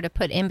cleanser to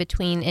put in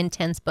between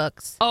intense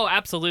books. Oh,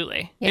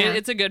 absolutely. Yeah.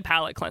 It's a good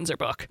palate cleanser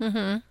book.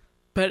 Mm-hmm.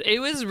 But it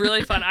was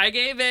really fun. I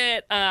gave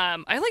it, I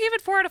only gave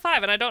it 4 out of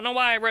 5, and I don't know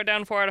why I wrote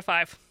down 4 out of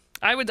 5.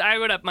 I would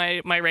up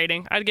my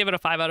rating. I'd give it a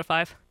 5 out of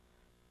 5.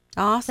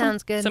 Awesome.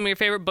 Sounds good. Some of your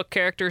favorite book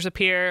characters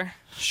appear.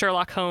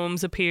 Sherlock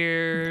Holmes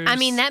appears. I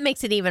mean, that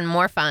makes it even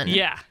more fun.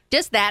 Yeah.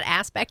 Just that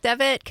aspect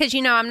of it. Because,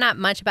 I'm not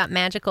much about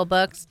magical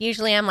books.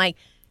 Usually I'm like,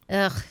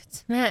 ugh.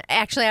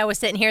 Actually, I was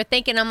sitting here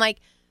thinking, I'm like,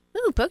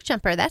 ooh, Book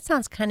Jumper, that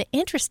sounds kind of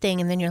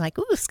interesting. And then you're like,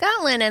 ooh,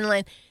 Scotland.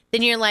 And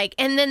then you're like,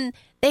 and then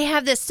they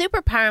have this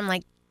superpower. I'm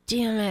like,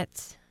 damn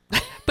it.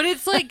 But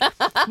it's like, but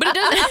it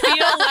doesn't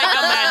feel like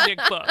a magic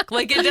book.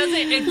 Like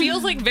it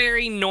feels like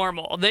very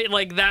normal.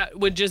 That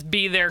would just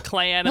be their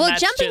clan. Well, and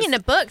jumping into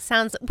books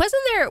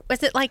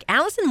was it like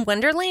Alice in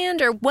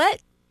Wonderland or what?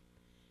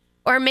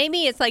 Or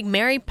maybe it's like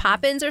Mary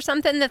Poppins or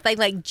something that they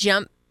like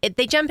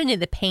they jump into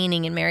the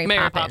painting in Mary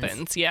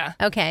Poppins. Yeah.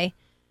 Okay.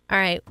 All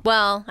right.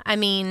 Well, I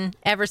mean,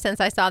 ever since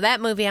I saw that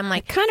movie, I'm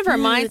like, It kind of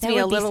reminds me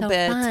a little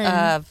bit fun.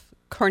 of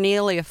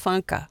Cornelia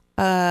Funke.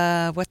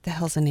 What the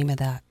hell's the name of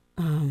that?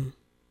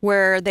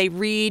 Where they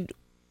read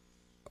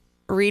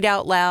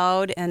out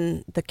loud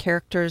and the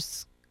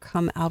characters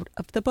come out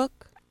of the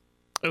book.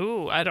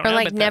 Ooh, I don't Or know.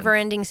 like but Never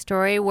Ending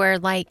Story, where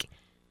like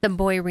the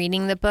boy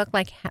reading the book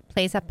like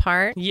plays a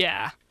part.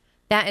 Yeah.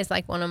 That is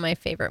like one of my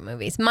favorite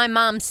movies. My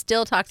mom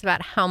still talks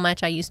about how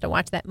much I used to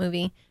watch that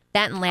movie.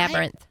 That and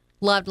Labyrinth.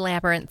 Loved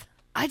Labyrinth.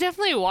 I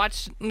definitely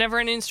watched Never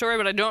Ending Story,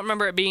 but I don't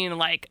remember it being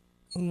like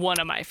one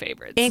of my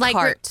favorites.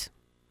 Inkheart.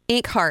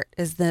 Inkheart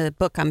is the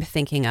book I'm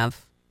thinking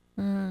of.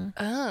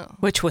 Oh.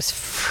 Which was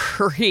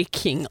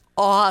freaking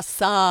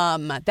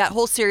awesome. That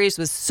whole series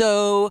was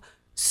so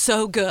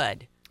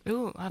good.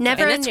 Ooh.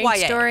 Never And it's Ending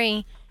YA.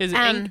 Story. Is it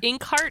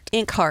Inkheart?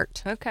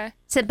 Inkheart. Okay.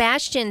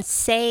 Sebastian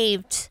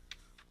saved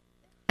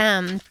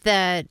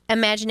the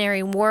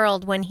imaginary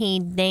world when he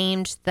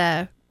named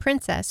the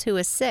princess who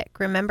was sick,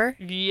 remember?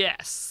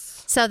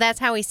 Yes. So that's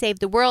how he saved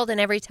the world, and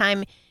every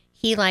time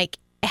he like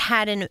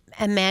had an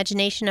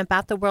imagination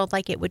about the world,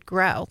 like it would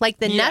grow. Like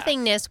the Yeah.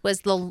 nothingness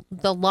was the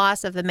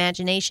loss of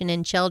imagination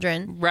in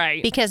children.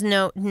 Right. Because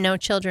no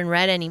children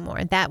read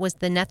anymore. That was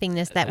the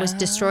nothingness that was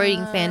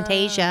destroying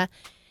Fantasia.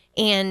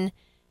 And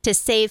to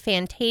save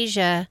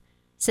Fantasia,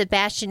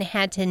 Sebastian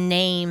had to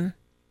name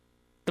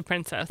The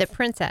princess. the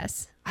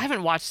princess. I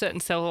haven't watched it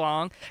in so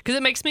long because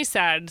it makes me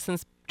sad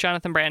since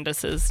Jonathan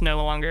Brandis is no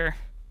longer.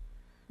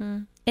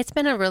 It's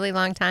been a really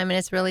long time, and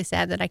it's really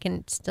sad that I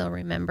can still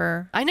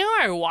remember. I know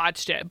I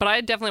watched it, but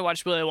I definitely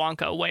watched Willy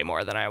Wonka way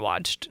more than I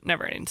watched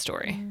Never Ending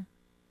Story. And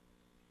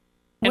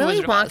Willy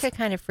Wizard of Oz. Wonka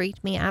kind of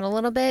freaked me out a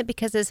little bit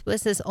because this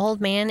was this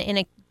old man in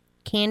a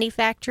candy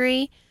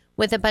factory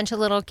with a bunch of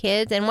little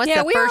kids. And what's Yeah,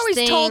 the we were first always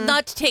thing? told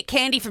not to take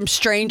candy from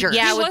strangers.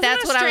 Yeah, He well, wasn't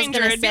that's a what I was stranger.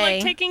 gonna It'd be say.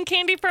 like taking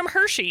candy from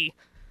Hershey.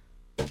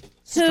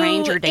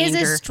 Stranger Who danger.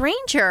 is a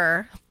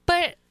stranger?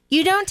 But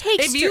You don't take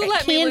if you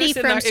let me candy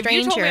listen, from if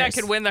strangers. you told me I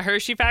could win the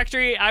Hershey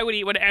factory, I would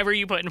eat whatever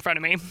you put in front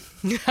of me.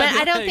 But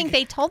I don't think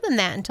they told them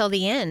that until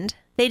the end.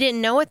 They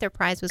didn't know what their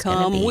prize was going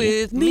to Come be.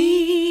 with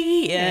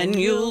me and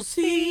you'll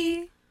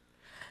see.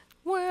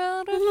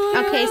 World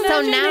of Okay,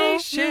 so now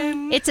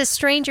imagination. it's a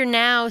stranger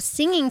now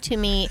singing to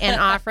me and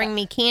offering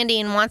me candy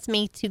and wants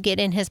me to get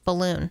in his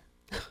balloon.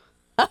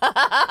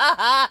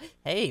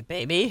 Hey,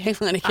 baby, I'm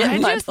gonna I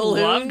get my just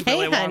balloon. loved Hey,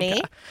 Willy honey,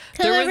 Wonka.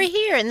 come There over was-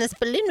 here in this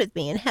balloon with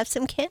me and have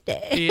some candy.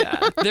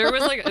 Yeah, there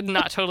was like,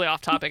 not totally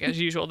off topic as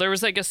usual. There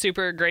was like a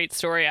super great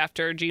story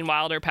after Gene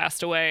Wilder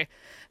passed away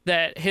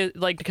that his,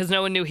 like, because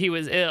no one knew he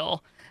was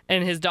ill.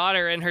 And his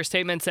daughter in her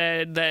statement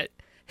said that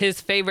his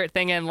favorite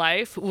thing in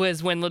life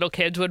was when little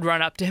kids would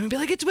run up to him and be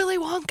like, "It's Willy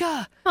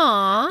Wonka."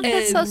 Aw,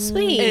 that's so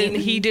sweet. And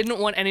he didn't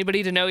want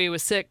anybody to know he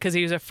was sick because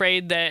he was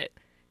afraid that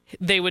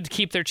they would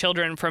keep their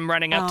children from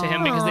running up to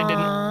him because they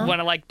didn't want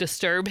to like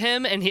disturb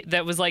him. And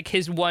that was like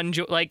his one,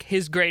 like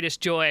his greatest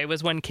joy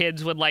was when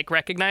kids would like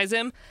recognize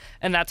him.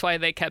 And that's why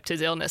they kept his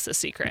illness a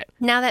secret.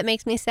 Now that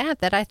makes me sad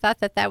that I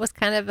thought that was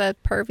kind of a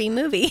pervy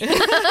movie.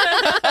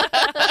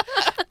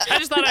 I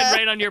just thought I'd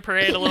rain on your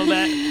parade a little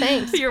bit.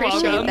 Thanks. You're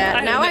Appreciate welcome.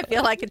 that. Now I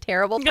feel like a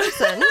terrible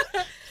person.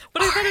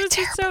 But I thought it was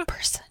just so.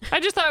 Person I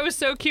just thought it was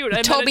so cute.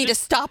 And told then me it to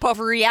stop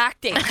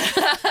overreacting.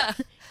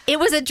 It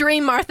was a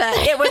dream, Martha.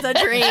 It was a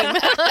dream.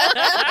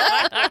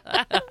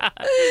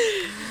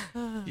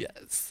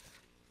 Yes.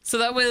 So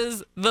that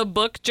was The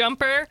Book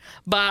Jumper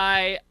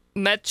by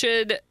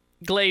Mechid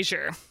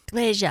Glazier.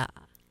 Pleasure.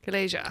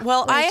 Glazier.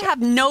 Well, I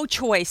have no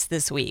choice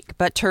this week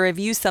but to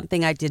review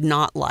something I did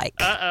not like.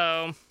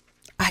 Uh-oh.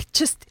 I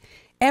just,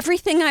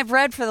 everything I've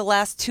read for the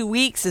last 2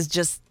 weeks is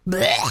just,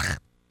 blech.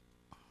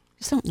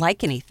 Just don't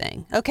like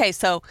anything. Okay,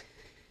 so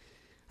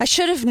I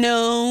should have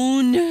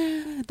known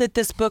that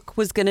this book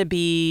was going to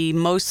be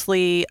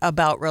mostly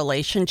about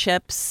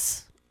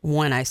relationships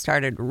when I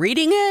started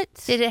reading it.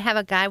 Did it have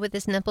a guy with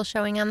his nipple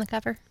showing on the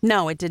cover?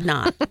 No, it did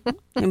not.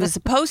 It was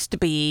supposed to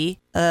be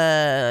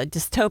a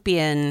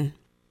dystopian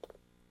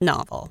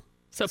novel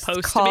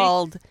Supposed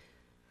called,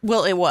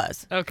 well, it was.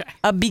 to be? Okay.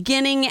 A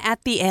Beginning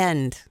at the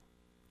End.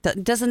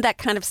 Doesn't that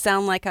kind of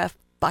sound like a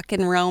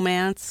fucking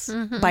romance?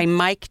 By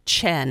Mike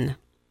Chen.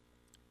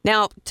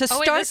 Now, to Oh,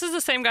 start... wait, this is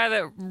the same guy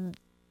that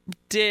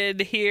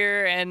did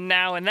Here and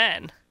Now and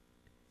Then.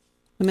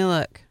 Let me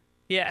look.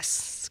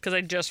 Yes, because I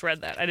just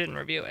read that. I didn't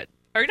review it.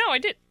 Or no, I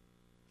did.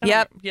 I don't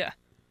Yep. remember. Yeah.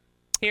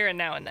 Here and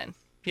Now and Then.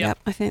 Yep,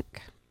 I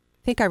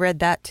think I read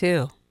that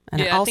too. And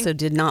Yeah, I I also think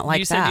did not like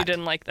you that. said you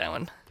didn't like that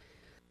one.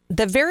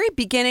 The very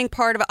beginning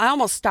part of it, I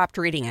almost stopped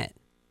reading it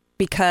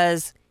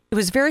because it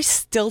was very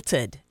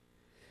stilted.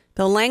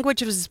 The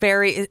language was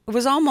it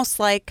was almost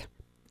like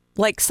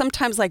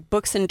sometimes like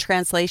books in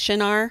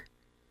translation are,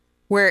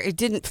 where it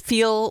didn't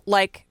feel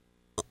like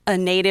a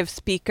native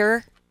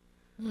speaker.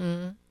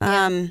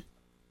 And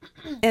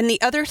the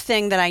other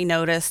thing that I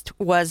noticed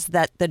was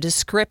that the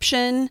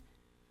description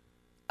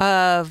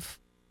of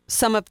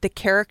some of the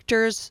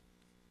characters,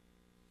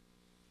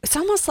 it's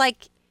almost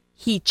like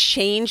he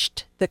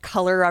changed the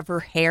color of her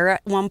hair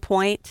at one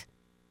point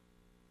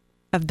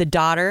of the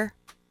daughter,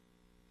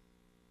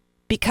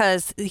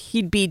 because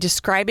he'd be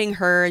describing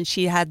her and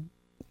she had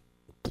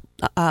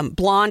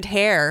blonde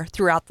hair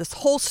throughout this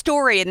whole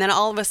story. And then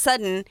all of a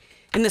sudden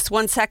in this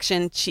one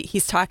section,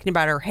 he's talking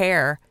about her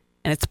hair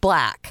and it's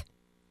black.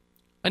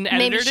 An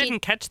Maybe editor she-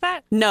 didn't catch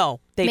that? No,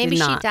 they Maybe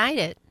did she not. dyed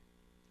it.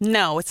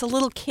 No, it's a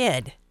little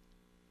kid.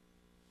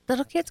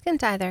 Little kids can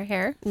dye their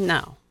hair.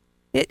 No,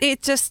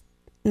 it just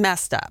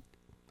messed up.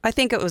 I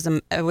think it was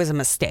a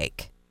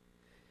mistake.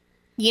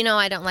 You know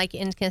I don't like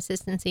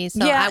inconsistencies,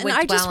 so yeah, I would and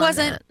I just dwell on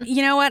wasn't. that.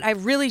 You know what? I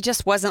really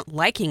just wasn't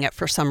liking it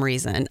for some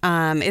reason.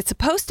 It's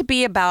supposed to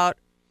be about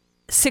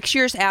 6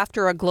 years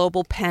after a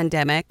global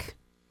pandemic,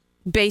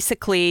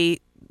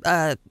 basically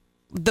the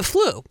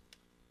flu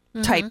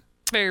type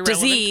Very relevant.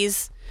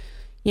 disease.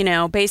 You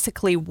know,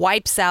 basically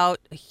wipes out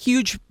a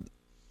huge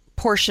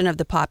portion of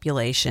the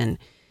population.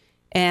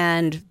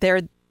 And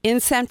they're in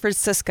San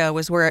Francisco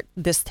is where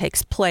this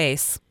takes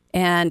place.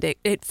 And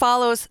it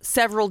follows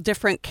several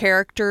different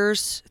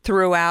characters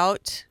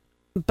throughout.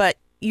 But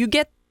you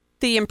get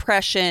the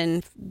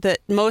impression that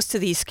most of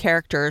these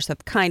characters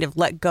have kind of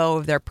let go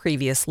of their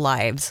previous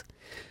lives.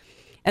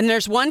 And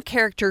there's one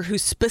character who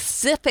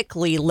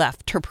specifically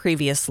left her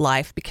previous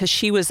life because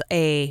she was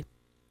a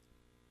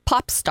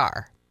pop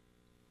star,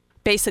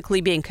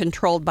 basically being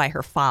controlled by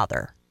her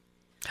father.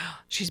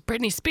 She's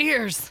Britney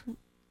Spears.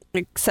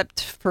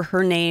 Except for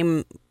her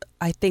name,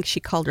 I think she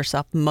called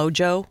herself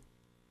Mojo.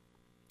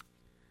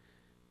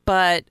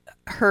 But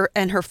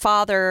her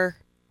father,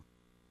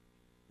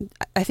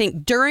 I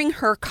think during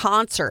her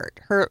concert,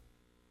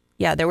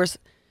 they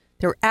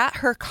were at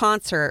her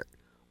concert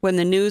when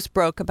the news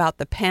broke about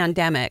the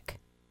pandemic.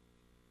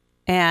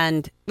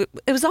 And it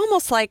was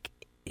almost like,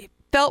 it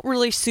felt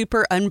really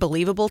super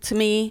unbelievable to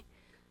me,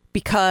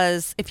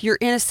 because if you're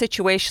in a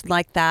situation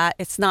like that,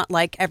 it's not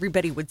like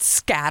everybody would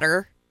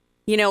scatter.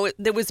 You know,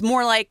 there was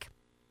more like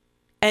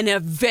an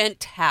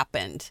event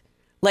happened.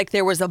 Like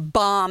there was a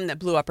bomb that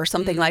blew up or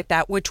something like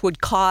that, which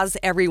would cause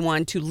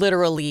everyone to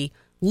literally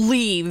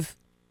leave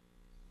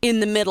in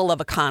the middle of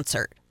a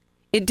concert.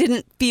 It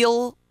didn't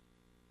feel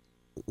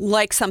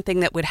like something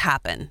that would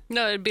happen.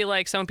 No, it'd be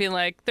like someone being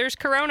like, there's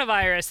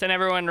coronavirus and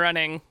everyone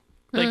running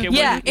Like it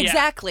Yeah, wouldn't-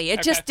 exactly. It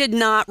Okay. just did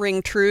not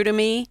ring true to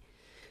me.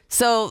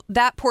 So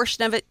that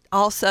portion of it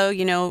also,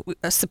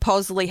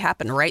 supposedly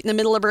happened right in the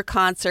middle of her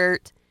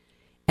concert.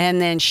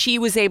 And then she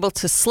was able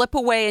to slip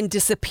away and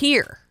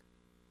disappear.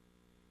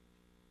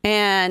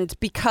 And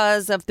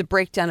because of the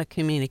breakdown of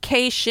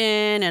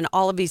communication and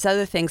all of these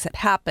other things that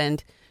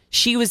happened,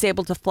 she was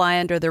able to fly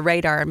under the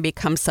radar and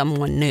become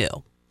someone new.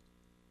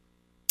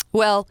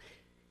 Well,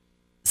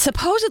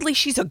 supposedly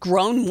she's a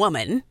grown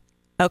woman,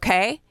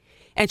 okay?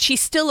 And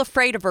she's still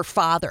afraid of her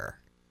father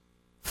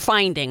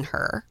finding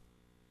her.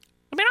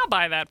 I mean, I'll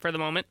buy that for the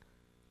moment.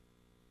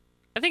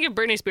 I think if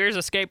Britney Spears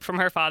escaped from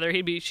her father,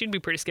 she'd be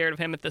pretty scared of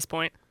him at this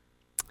point.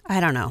 I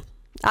don't know.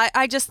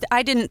 I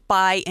didn't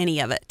buy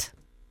any of it.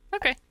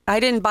 Okay. I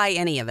didn't buy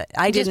any of it.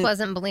 I It just didn't.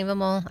 wasn't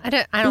believable. I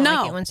don't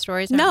like it when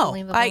stories aren't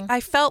believable. I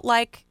felt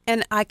like,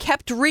 and I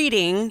kept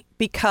reading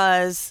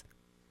because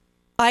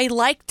I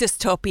like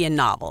dystopian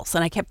novels,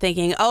 and I kept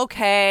thinking,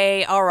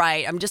 okay, all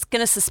right, I'm just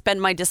going to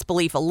suspend my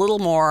disbelief a little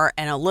more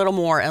and a little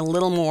more and a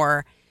little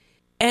more.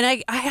 And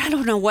I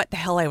don't know what the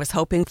hell I was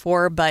hoping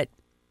for, but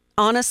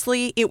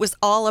honestly, it was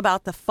all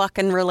about the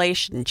fucking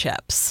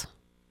relationships.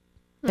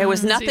 There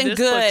was nothing this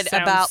book good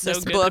sounds about so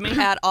this good to book me.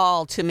 at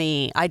all to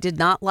me. I did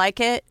not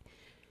like it.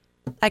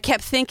 I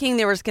kept thinking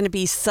there was going to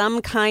be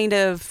some kind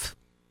of,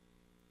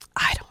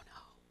 I don't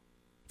know.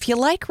 If you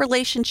like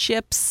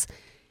relationships,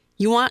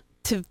 you want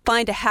to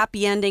find a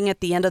happy ending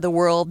at the end of the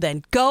world,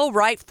 then go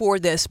right for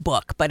this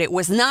book. But it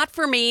was not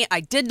for me.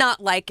 I did not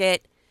like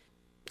it.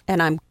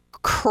 And I'm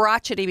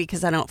crotchety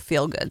because I don't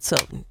feel good. So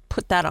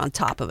put that on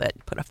top of it.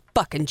 Put a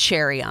fucking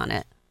cherry on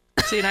it.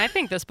 See, and I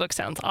think this book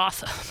sounds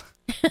awesome.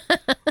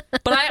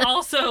 But I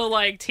also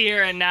liked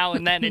Here and Now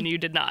and Then, and you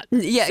did not.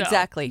 Yeah, So,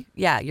 exactly.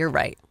 Yeah, you're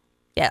right.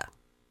 Yeah.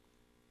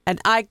 And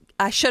I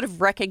should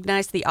have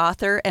recognized the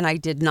author, and I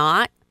did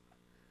not.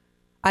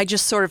 I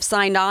just sort of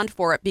signed on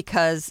for it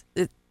because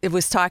it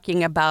was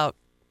talking about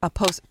a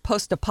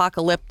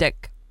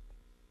post-apocalyptic.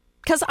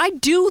 Because I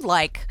do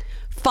like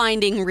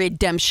finding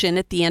redemption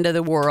at the end of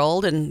the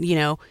world, and,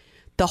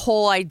 the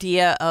whole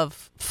idea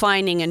of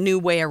finding a new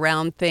way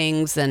around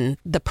things and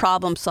the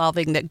problem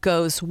solving that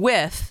goes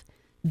with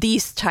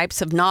these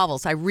types of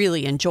novels. I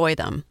really enjoy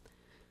them.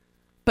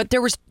 But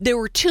there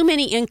were too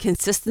many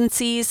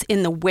inconsistencies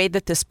in the way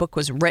that this book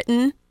was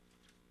written,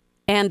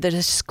 and the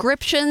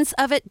descriptions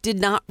of it did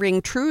not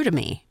ring true to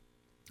me.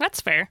 That's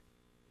fair.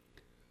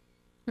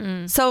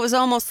 So it was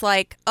almost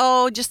like,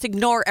 oh, just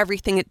ignore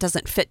everything that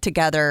doesn't fit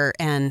together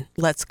and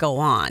let's go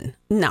on.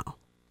 No.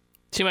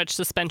 Too much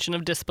suspension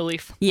of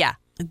disbelief. Yeah.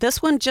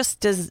 This one just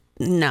does,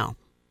 no.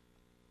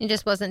 It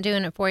just wasn't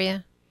doing it for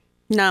you.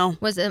 No.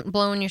 Was it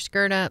blowing your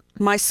skirt up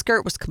My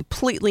skirt was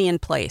completely in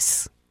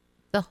place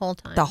the whole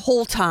time? the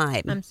whole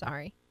time. I'm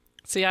sorry.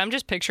 So yeah, I'm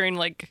just picturing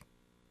like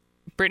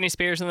Britney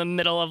Spears in the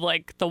middle of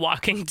like The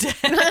Walking Dead.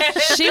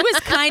 She was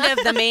kind of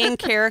the main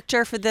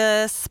character for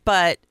this,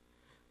 but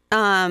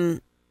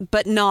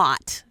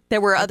not.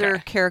 There were other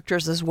Okay.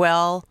 characters as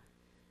well,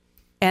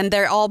 and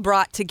they're all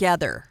brought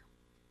together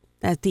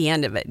at the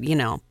end of it,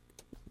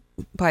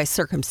 by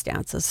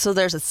circumstances. So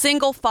there's a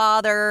single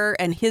father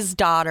and his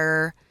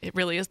daughter. It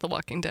really is The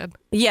Walking Dead.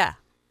 Yeah,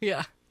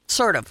 Yeah.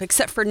 sort of,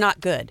 except for not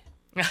good.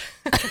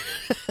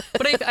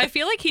 But I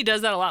feel like he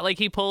does that a lot. Like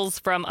he pulls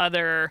from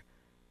other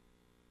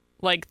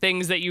like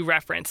things that you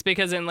reference,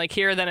 because in like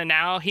Here, Then, and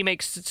Now, he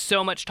makes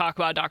so much talk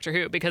about Doctor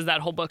Who because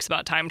that whole book's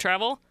about time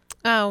travel.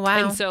 Oh, wow.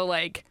 And so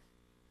like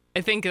I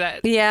think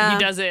that Yeah.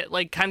 he does it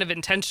like kind of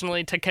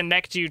intentionally to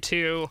connect you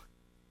to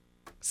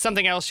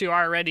something else you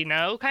already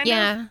know, kind of.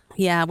 yeah.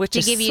 Yeah, which To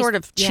is give you- sort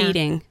of yeah.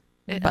 cheating.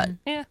 But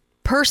Yeah.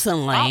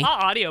 personally,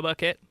 I'll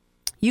audiobook it.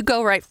 you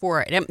go right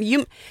for it.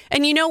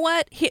 And you know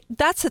what?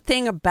 That's the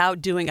thing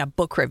about doing a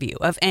book review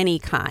of any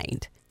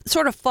kind. It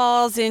sort of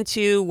falls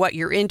into what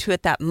you're into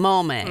at that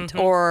moment,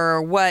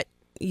 or what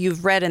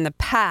you've read in the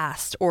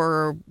past,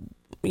 or,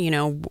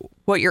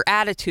 what your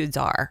attitudes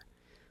are.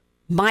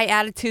 My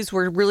attitudes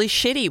were really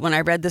shitty when I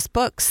read this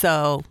book.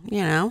 So,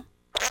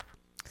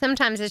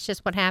 Sometimes it's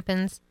just what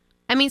happens.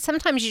 I mean,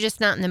 sometimes you're just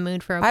not in the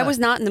mood for a book. I was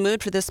not in the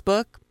mood for this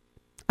book.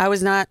 I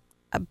was not.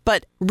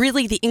 But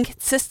really, the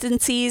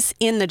inconsistencies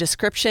in the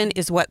description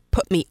is what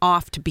put me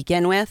off to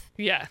begin with.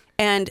 Yeah.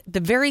 And the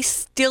very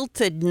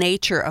stilted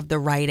nature of the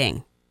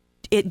writing.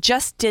 It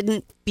just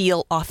didn't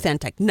feel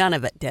authentic. None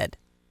of it did.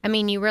 I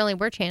mean, you really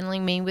were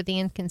channeling me with the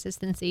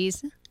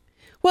inconsistencies.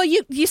 Well,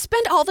 you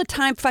spend all the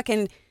time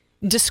fucking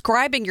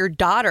describing your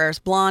daughter as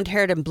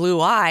blonde-haired and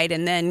blue-eyed,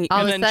 and then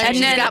All of a And then sudden,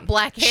 she's she's got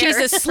black hair. she's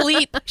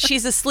asleep.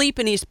 She's asleep,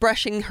 and he's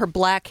brushing her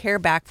black hair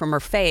back from her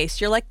face.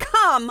 You're like,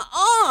 come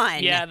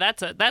on. Yeah,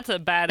 that's a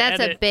bad That's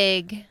edit. a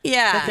big.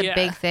 Yeah. That's a Yeah.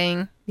 big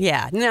thing.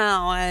 Yeah.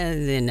 No.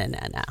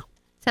 No.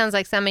 Sounds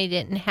like somebody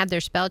didn't have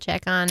their spell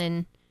check on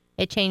and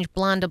it changed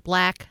blonde to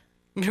black.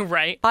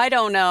 Right. I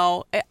don't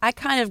know. I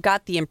kind of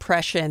got the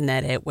impression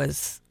that it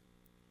was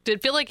Did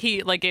it feel like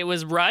it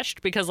was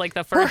rushed because like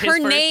the her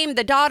first name.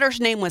 The daughter's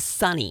name was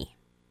Sunny.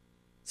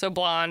 So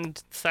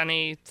blonde,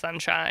 sunny,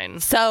 sunshine.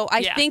 So I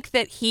Yeah. think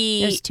that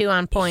he There's two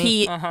on point.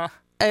 He, Uh-huh.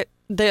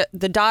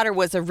 the daughter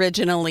was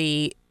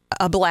originally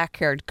a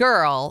black-haired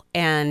girl,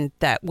 and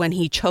that when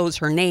he chose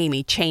her name,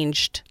 he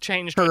changed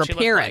her what she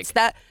appearance. looked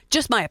like. That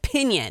just my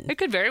opinion. It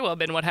could very well have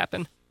been what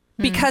happened.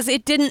 Because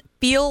it didn't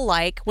feel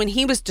like, when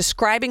he was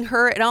describing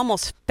her, it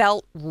almost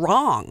felt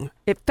wrong.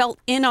 It felt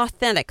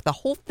inauthentic. The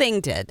whole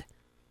thing did.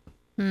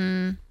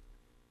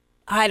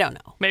 I don't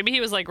know. Maybe he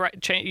was like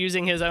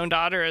using his own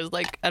daughter as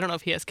like, I don't know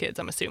if he has kids.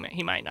 I'm assuming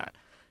he might not.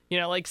 You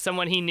know, like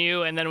someone he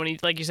knew, and then when he,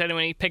 like you said,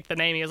 when he picked the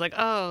name, he was like,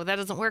 oh, that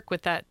doesn't work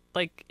with that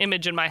like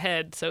image in my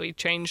head, so he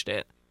changed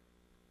it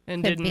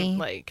and Could didn't be.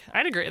 like.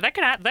 I'd agree.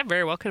 That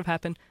very well could have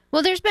happened.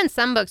 Well, there's been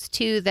some books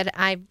too that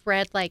I've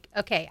read. Like,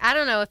 okay, I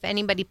don't know if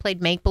anybody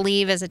played make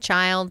believe as a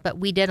child, but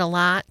we did a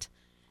lot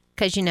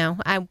because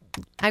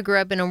I grew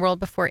up in a world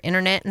before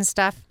internet and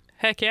stuff,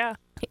 Heck yeah.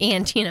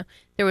 and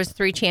there was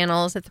 3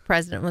 channels. If the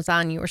president was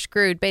on, you were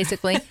screwed,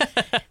 basically.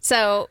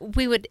 So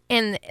we would,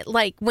 and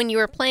like when you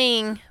were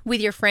playing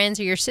with your friends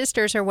or your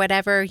sisters or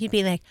whatever, you'd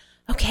be like,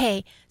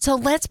 okay, so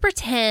let's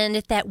pretend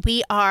that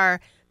we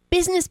are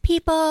business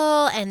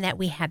people and that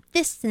we have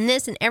this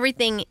and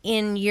everything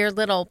in your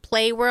little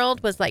play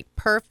world was like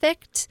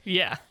perfect.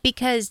 Yeah.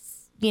 Because,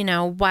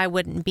 why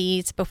wouldn't it be?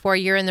 It's before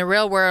you're in the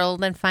real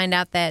world and find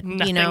out that,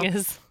 Nothing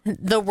is.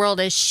 the world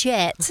is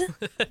shit.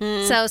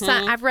 So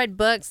I've read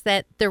books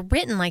that they're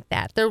written like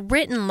that. They're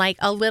written like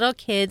a little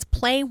kid's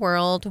play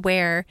world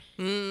where,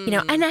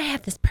 and I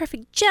have this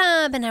perfect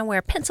job and I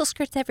wear pencil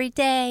skirts every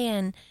day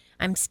and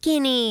I'm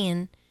skinny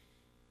and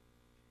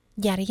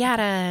yada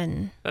yada.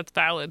 And That's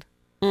valid.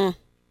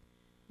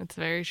 That's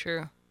very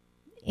true.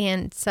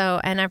 and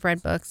I've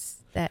read books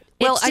that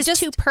Well, it's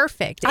just too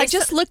perfect. I It's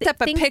just looked up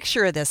a thing-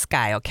 picture of this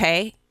guy,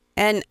 okay?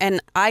 And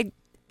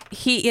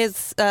he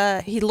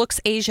looks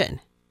Asian.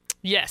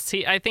 Yes,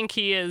 I think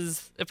he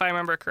is, if I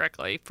remember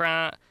correctly,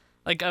 from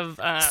like of.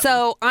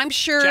 So I'm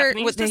sure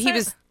Japanese that he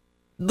descent?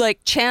 was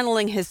like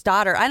channeling his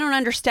daughter. I don't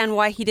understand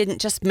why he didn't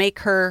just make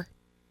her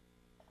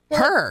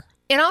her.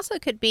 It also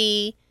could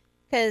be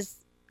because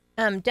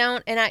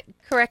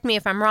correct me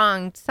if I'm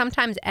wrong.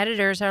 Sometimes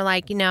editors are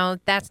like,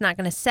 that's not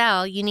going to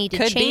sell. You need to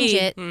Could change be.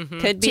 it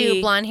Could to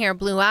be. blonde hair,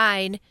 blue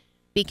eyed,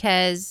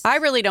 because I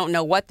really don't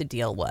know what the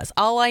deal was.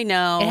 All I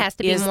know It has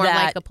to be is more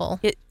that likable.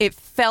 It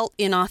felt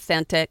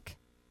inauthentic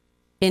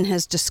in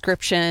his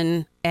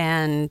description,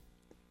 and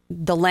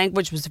the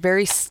language was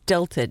very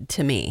stilted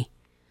to me.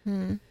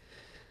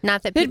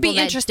 not that people It'd be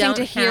that interesting don't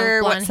to have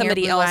hear blonde what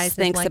somebody hair, blue else eyes is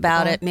thinks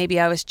about likable. it. Maybe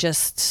I was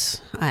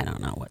just, I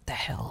don't know what the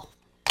hell.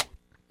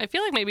 I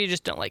feel like maybe you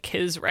just don't like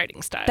his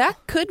writing style.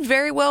 That could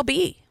very well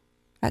be.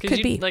 That 'Cause could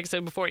you, be. Like I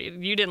said before,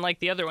 you didn't like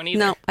the other one either.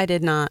 No, I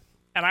did not.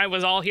 And I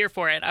was all here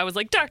for it. I was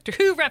like, Doctor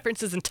Who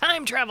references and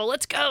time travel.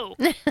 Let's go.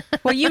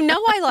 Well,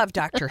 I love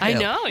Doctor Who. I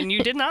know, and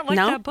you did not like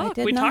No, that I book.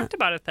 did We not. talked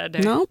about it that day.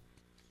 No.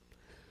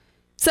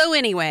 So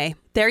anyway,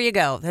 there you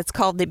go. That's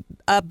called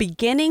A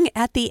Beginning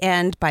at the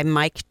End by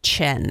Mike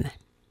Chen.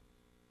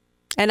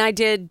 And I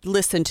did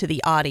listen to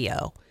the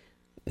audio.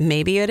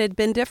 Maybe it had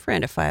been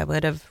different if I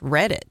would have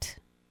read it.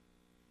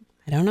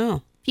 I don't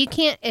know. If you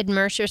can't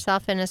immerse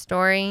yourself in a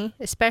story,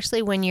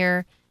 especially when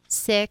you're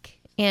sick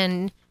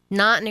and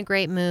not in a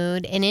great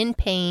mood and in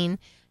pain,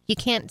 you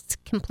can't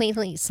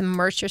completely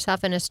submerge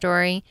yourself in a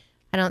story.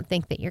 I don't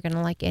think that you're going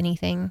to like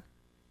anything.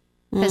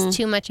 Because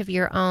too much of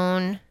your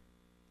own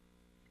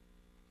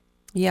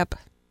Yep.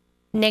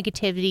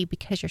 negativity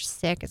because you're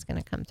sick is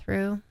going to come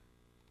through.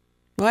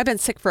 Well, I've been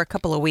sick for a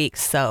couple of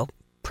weeks, so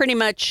pretty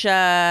much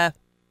 8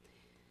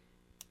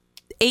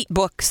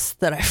 books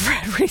that I've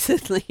read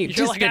recently.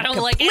 You're like, I don't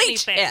like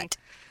complete anything. shit.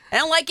 I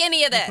don't like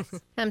any of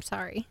this. I'm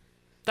sorry.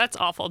 That's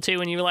awful too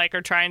when you like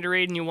are trying to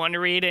read and you want to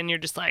read and you're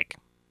just like,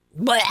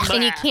 Blah.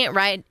 And you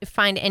can't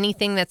find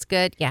anything that's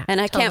good. Yeah.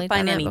 And I totally can't find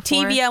done that any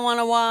before. TV I want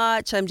to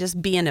watch. I'm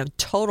just being a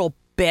total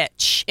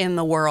bitch in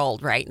the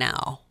world right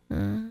now.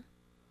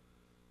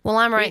 Well,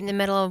 I'm right in the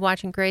middle of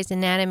watching Grey's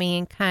Anatomy,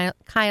 and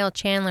Kyle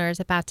Chandler is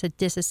about to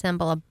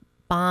disassemble a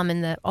bomb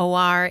in the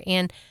OR,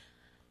 and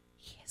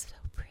he is so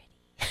pretty.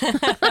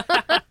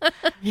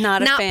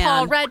 Not a Not fan.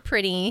 Paul Rudd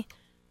pretty,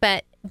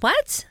 but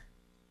what?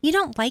 You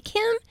don't like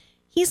him?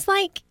 He's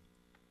like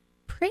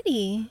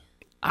pretty.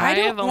 I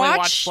don't have only watch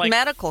watched like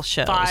medical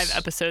shows. 5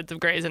 episodes of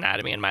Grey's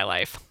Anatomy in my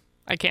life.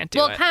 I can't do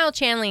Well, it. Kyle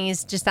Chandler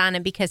is just on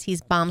it because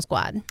he's Bomb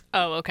Squad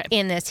Oh, okay.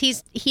 in this.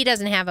 He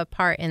doesn't have a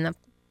part in the.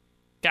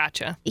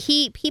 Gotcha.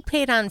 He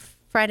played on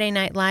Friday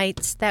Night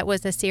Lights. That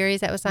was a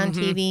series that was on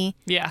TV.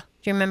 Yeah.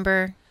 Do you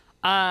remember?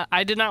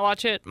 I did not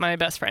watch it. My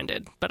best friend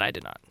did, but I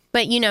did not.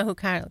 But you know who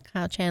Kyle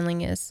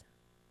Chandler is.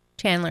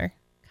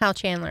 Kyle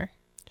Chandler.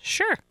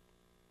 Sure.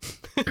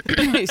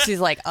 She's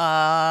like,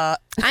 I'm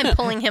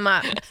pulling him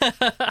up.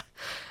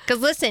 Because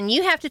listen,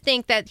 you have to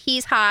think that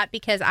he's hot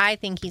because I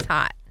think he's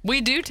hot.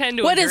 We do tend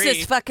to what agree. is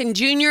this, fucking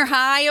junior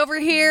high over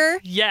here?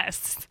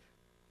 Yes.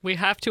 We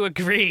have to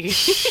agree.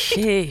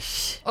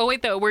 Sheesh. Oh,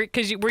 wait, though. Were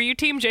you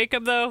Team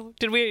Jacob, though?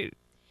 Did we?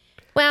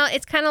 Well,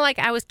 it's kind of like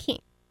I was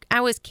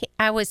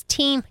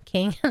Team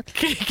King.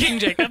 King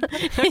Jacob?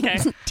 Okay.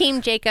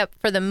 Team Jacob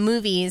for the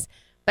movies,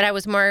 but I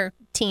was more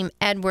Team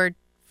Edward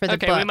for the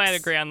Okay, books. we might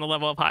agree on the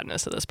level of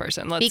hotness of this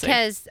person. Let's see.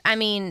 Because, I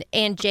mean,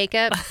 and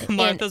Jacob,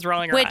 Martha's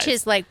rolling her which eyes.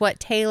 is like what,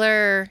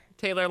 Taylor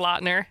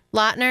Lautner.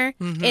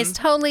 is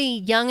totally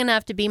young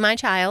enough to be my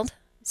child.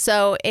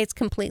 So it's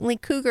completely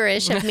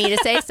cougarish of me to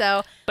say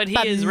so. But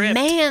he is ripped.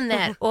 Man,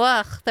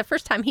 the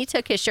first time he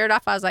took his shirt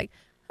off, I was like,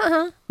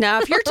 Now,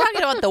 if you're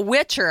talking about The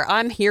Witcher,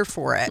 I'm here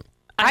for it.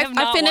 I have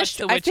not watched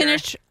The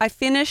Witcher. I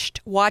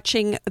finished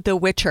watching The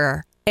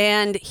Witcher,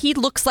 and he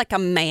looks like a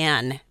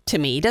man to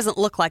me. He doesn't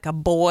look like a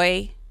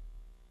boy.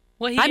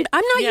 Well, I'm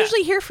not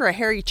usually here for a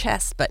hairy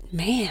chest, but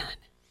man.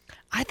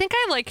 I think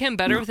I like him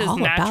better with his all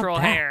about natural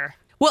that. hair.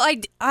 Well,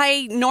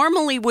 I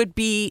normally would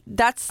be.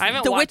 I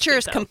haven't The watched Witcher it,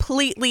 is though.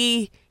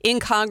 completely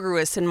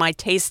incongruous in my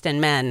taste in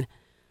men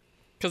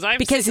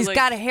because he's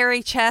got a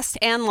hairy chest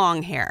and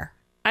long hair.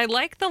 I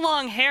like the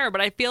long hair,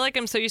 but I feel like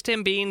I'm so used to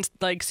him being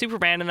like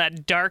Superman and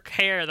that dark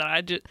hair that I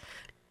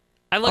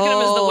look at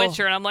him as the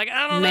Witcher and I'm like,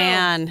 I don't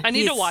Man, know. I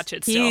need to watch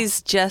it still.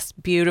 He's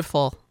just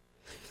beautiful.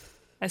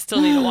 I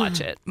still need to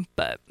watch it,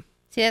 but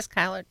see, that's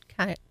Kyle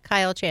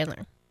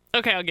Chandler.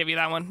 okay, I'll give you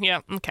that one. Yeah,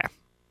 okay.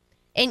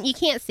 And you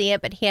can't see it,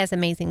 but he has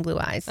amazing blue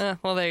eyes.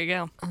 Well, there you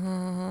go.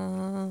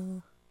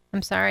 I'm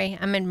sorry.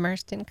 I'm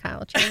immersed in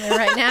Kyle Chandler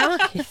right now.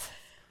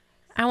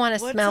 I want to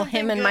smell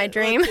him in my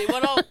dream.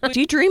 Do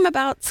you dream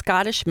about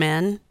Scottish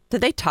men? Do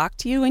they talk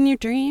to you in your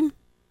dream?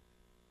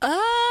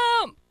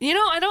 I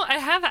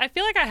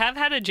feel like I have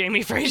had a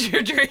Jamie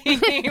Fraser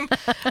dream,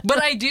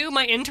 but I do.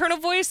 My internal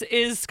voice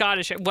is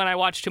Scottish when I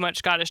watch too much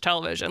Scottish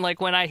television.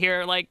 Like when I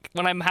hear,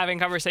 when I'm having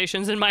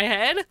conversations in my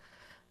head,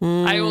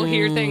 I will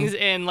hear things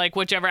in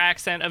whichever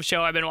accent of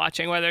show I've been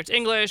watching, whether it's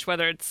English,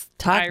 whether it's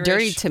Talk Irish.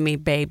 dirty to me,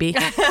 baby.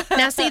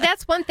 Now, see,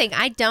 that's one thing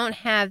I've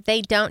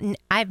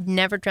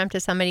never dreamt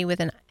of somebody with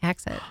an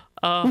accent.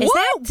 Is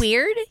that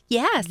weird?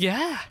 Yes.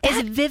 Yeah.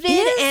 It's vivid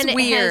is and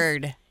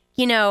weird.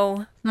 It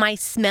has, my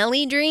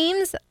smelly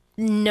dreams,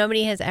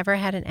 nobody has ever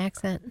had an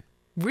accent.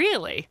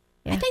 Really?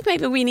 I think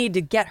maybe we need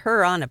to get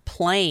her on a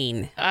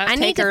plane. I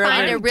need take to her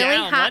find over. a really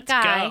Down. hot Let's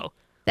guy go.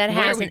 that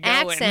Where has are we an going?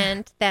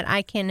 accent that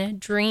I can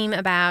dream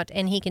about,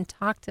 and he can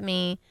talk to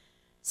me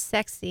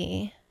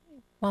sexy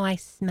while I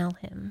smell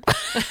him.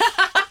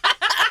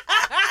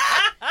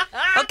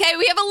 Okay,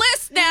 we have a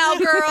list now,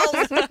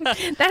 girls.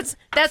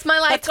 That's my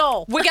life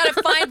goal. We got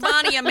to find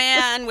Bonnie a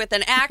man with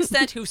an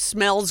accent who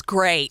smells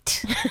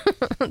great.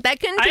 That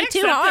couldn't I be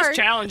accept too hard. this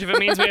challenge if it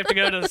means we have to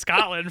go to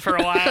Scotland for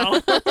a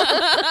while.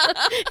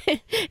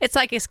 It's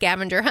like a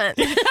scavenger hunt.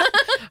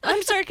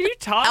 I'm sorry, can you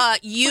talk?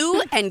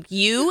 You and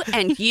you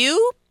and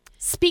you,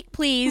 speak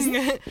please.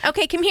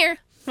 Okay, come here.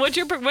 What's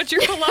your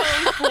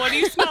cologne? What do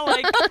you smell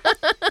like?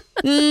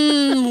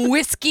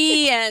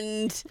 Whiskey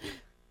and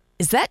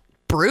is that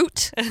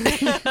Brute?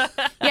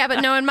 Yeah,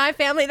 but no, in my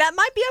family, that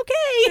might be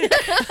okay.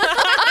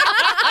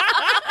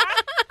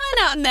 And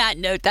on that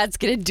note, that's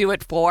going to do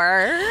it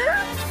for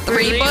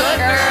Three Book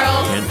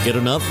Girls. Can't get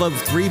enough of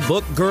Three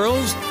Book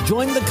Girls?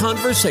 Join the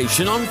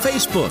conversation on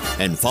Facebook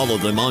and follow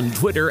them on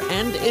Twitter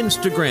and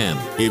Instagram.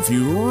 If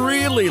you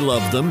really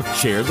love them,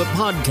 share the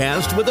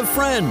podcast with a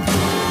friend.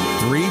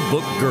 Three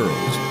Book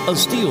Girls, a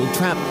Steel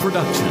Trap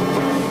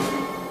production.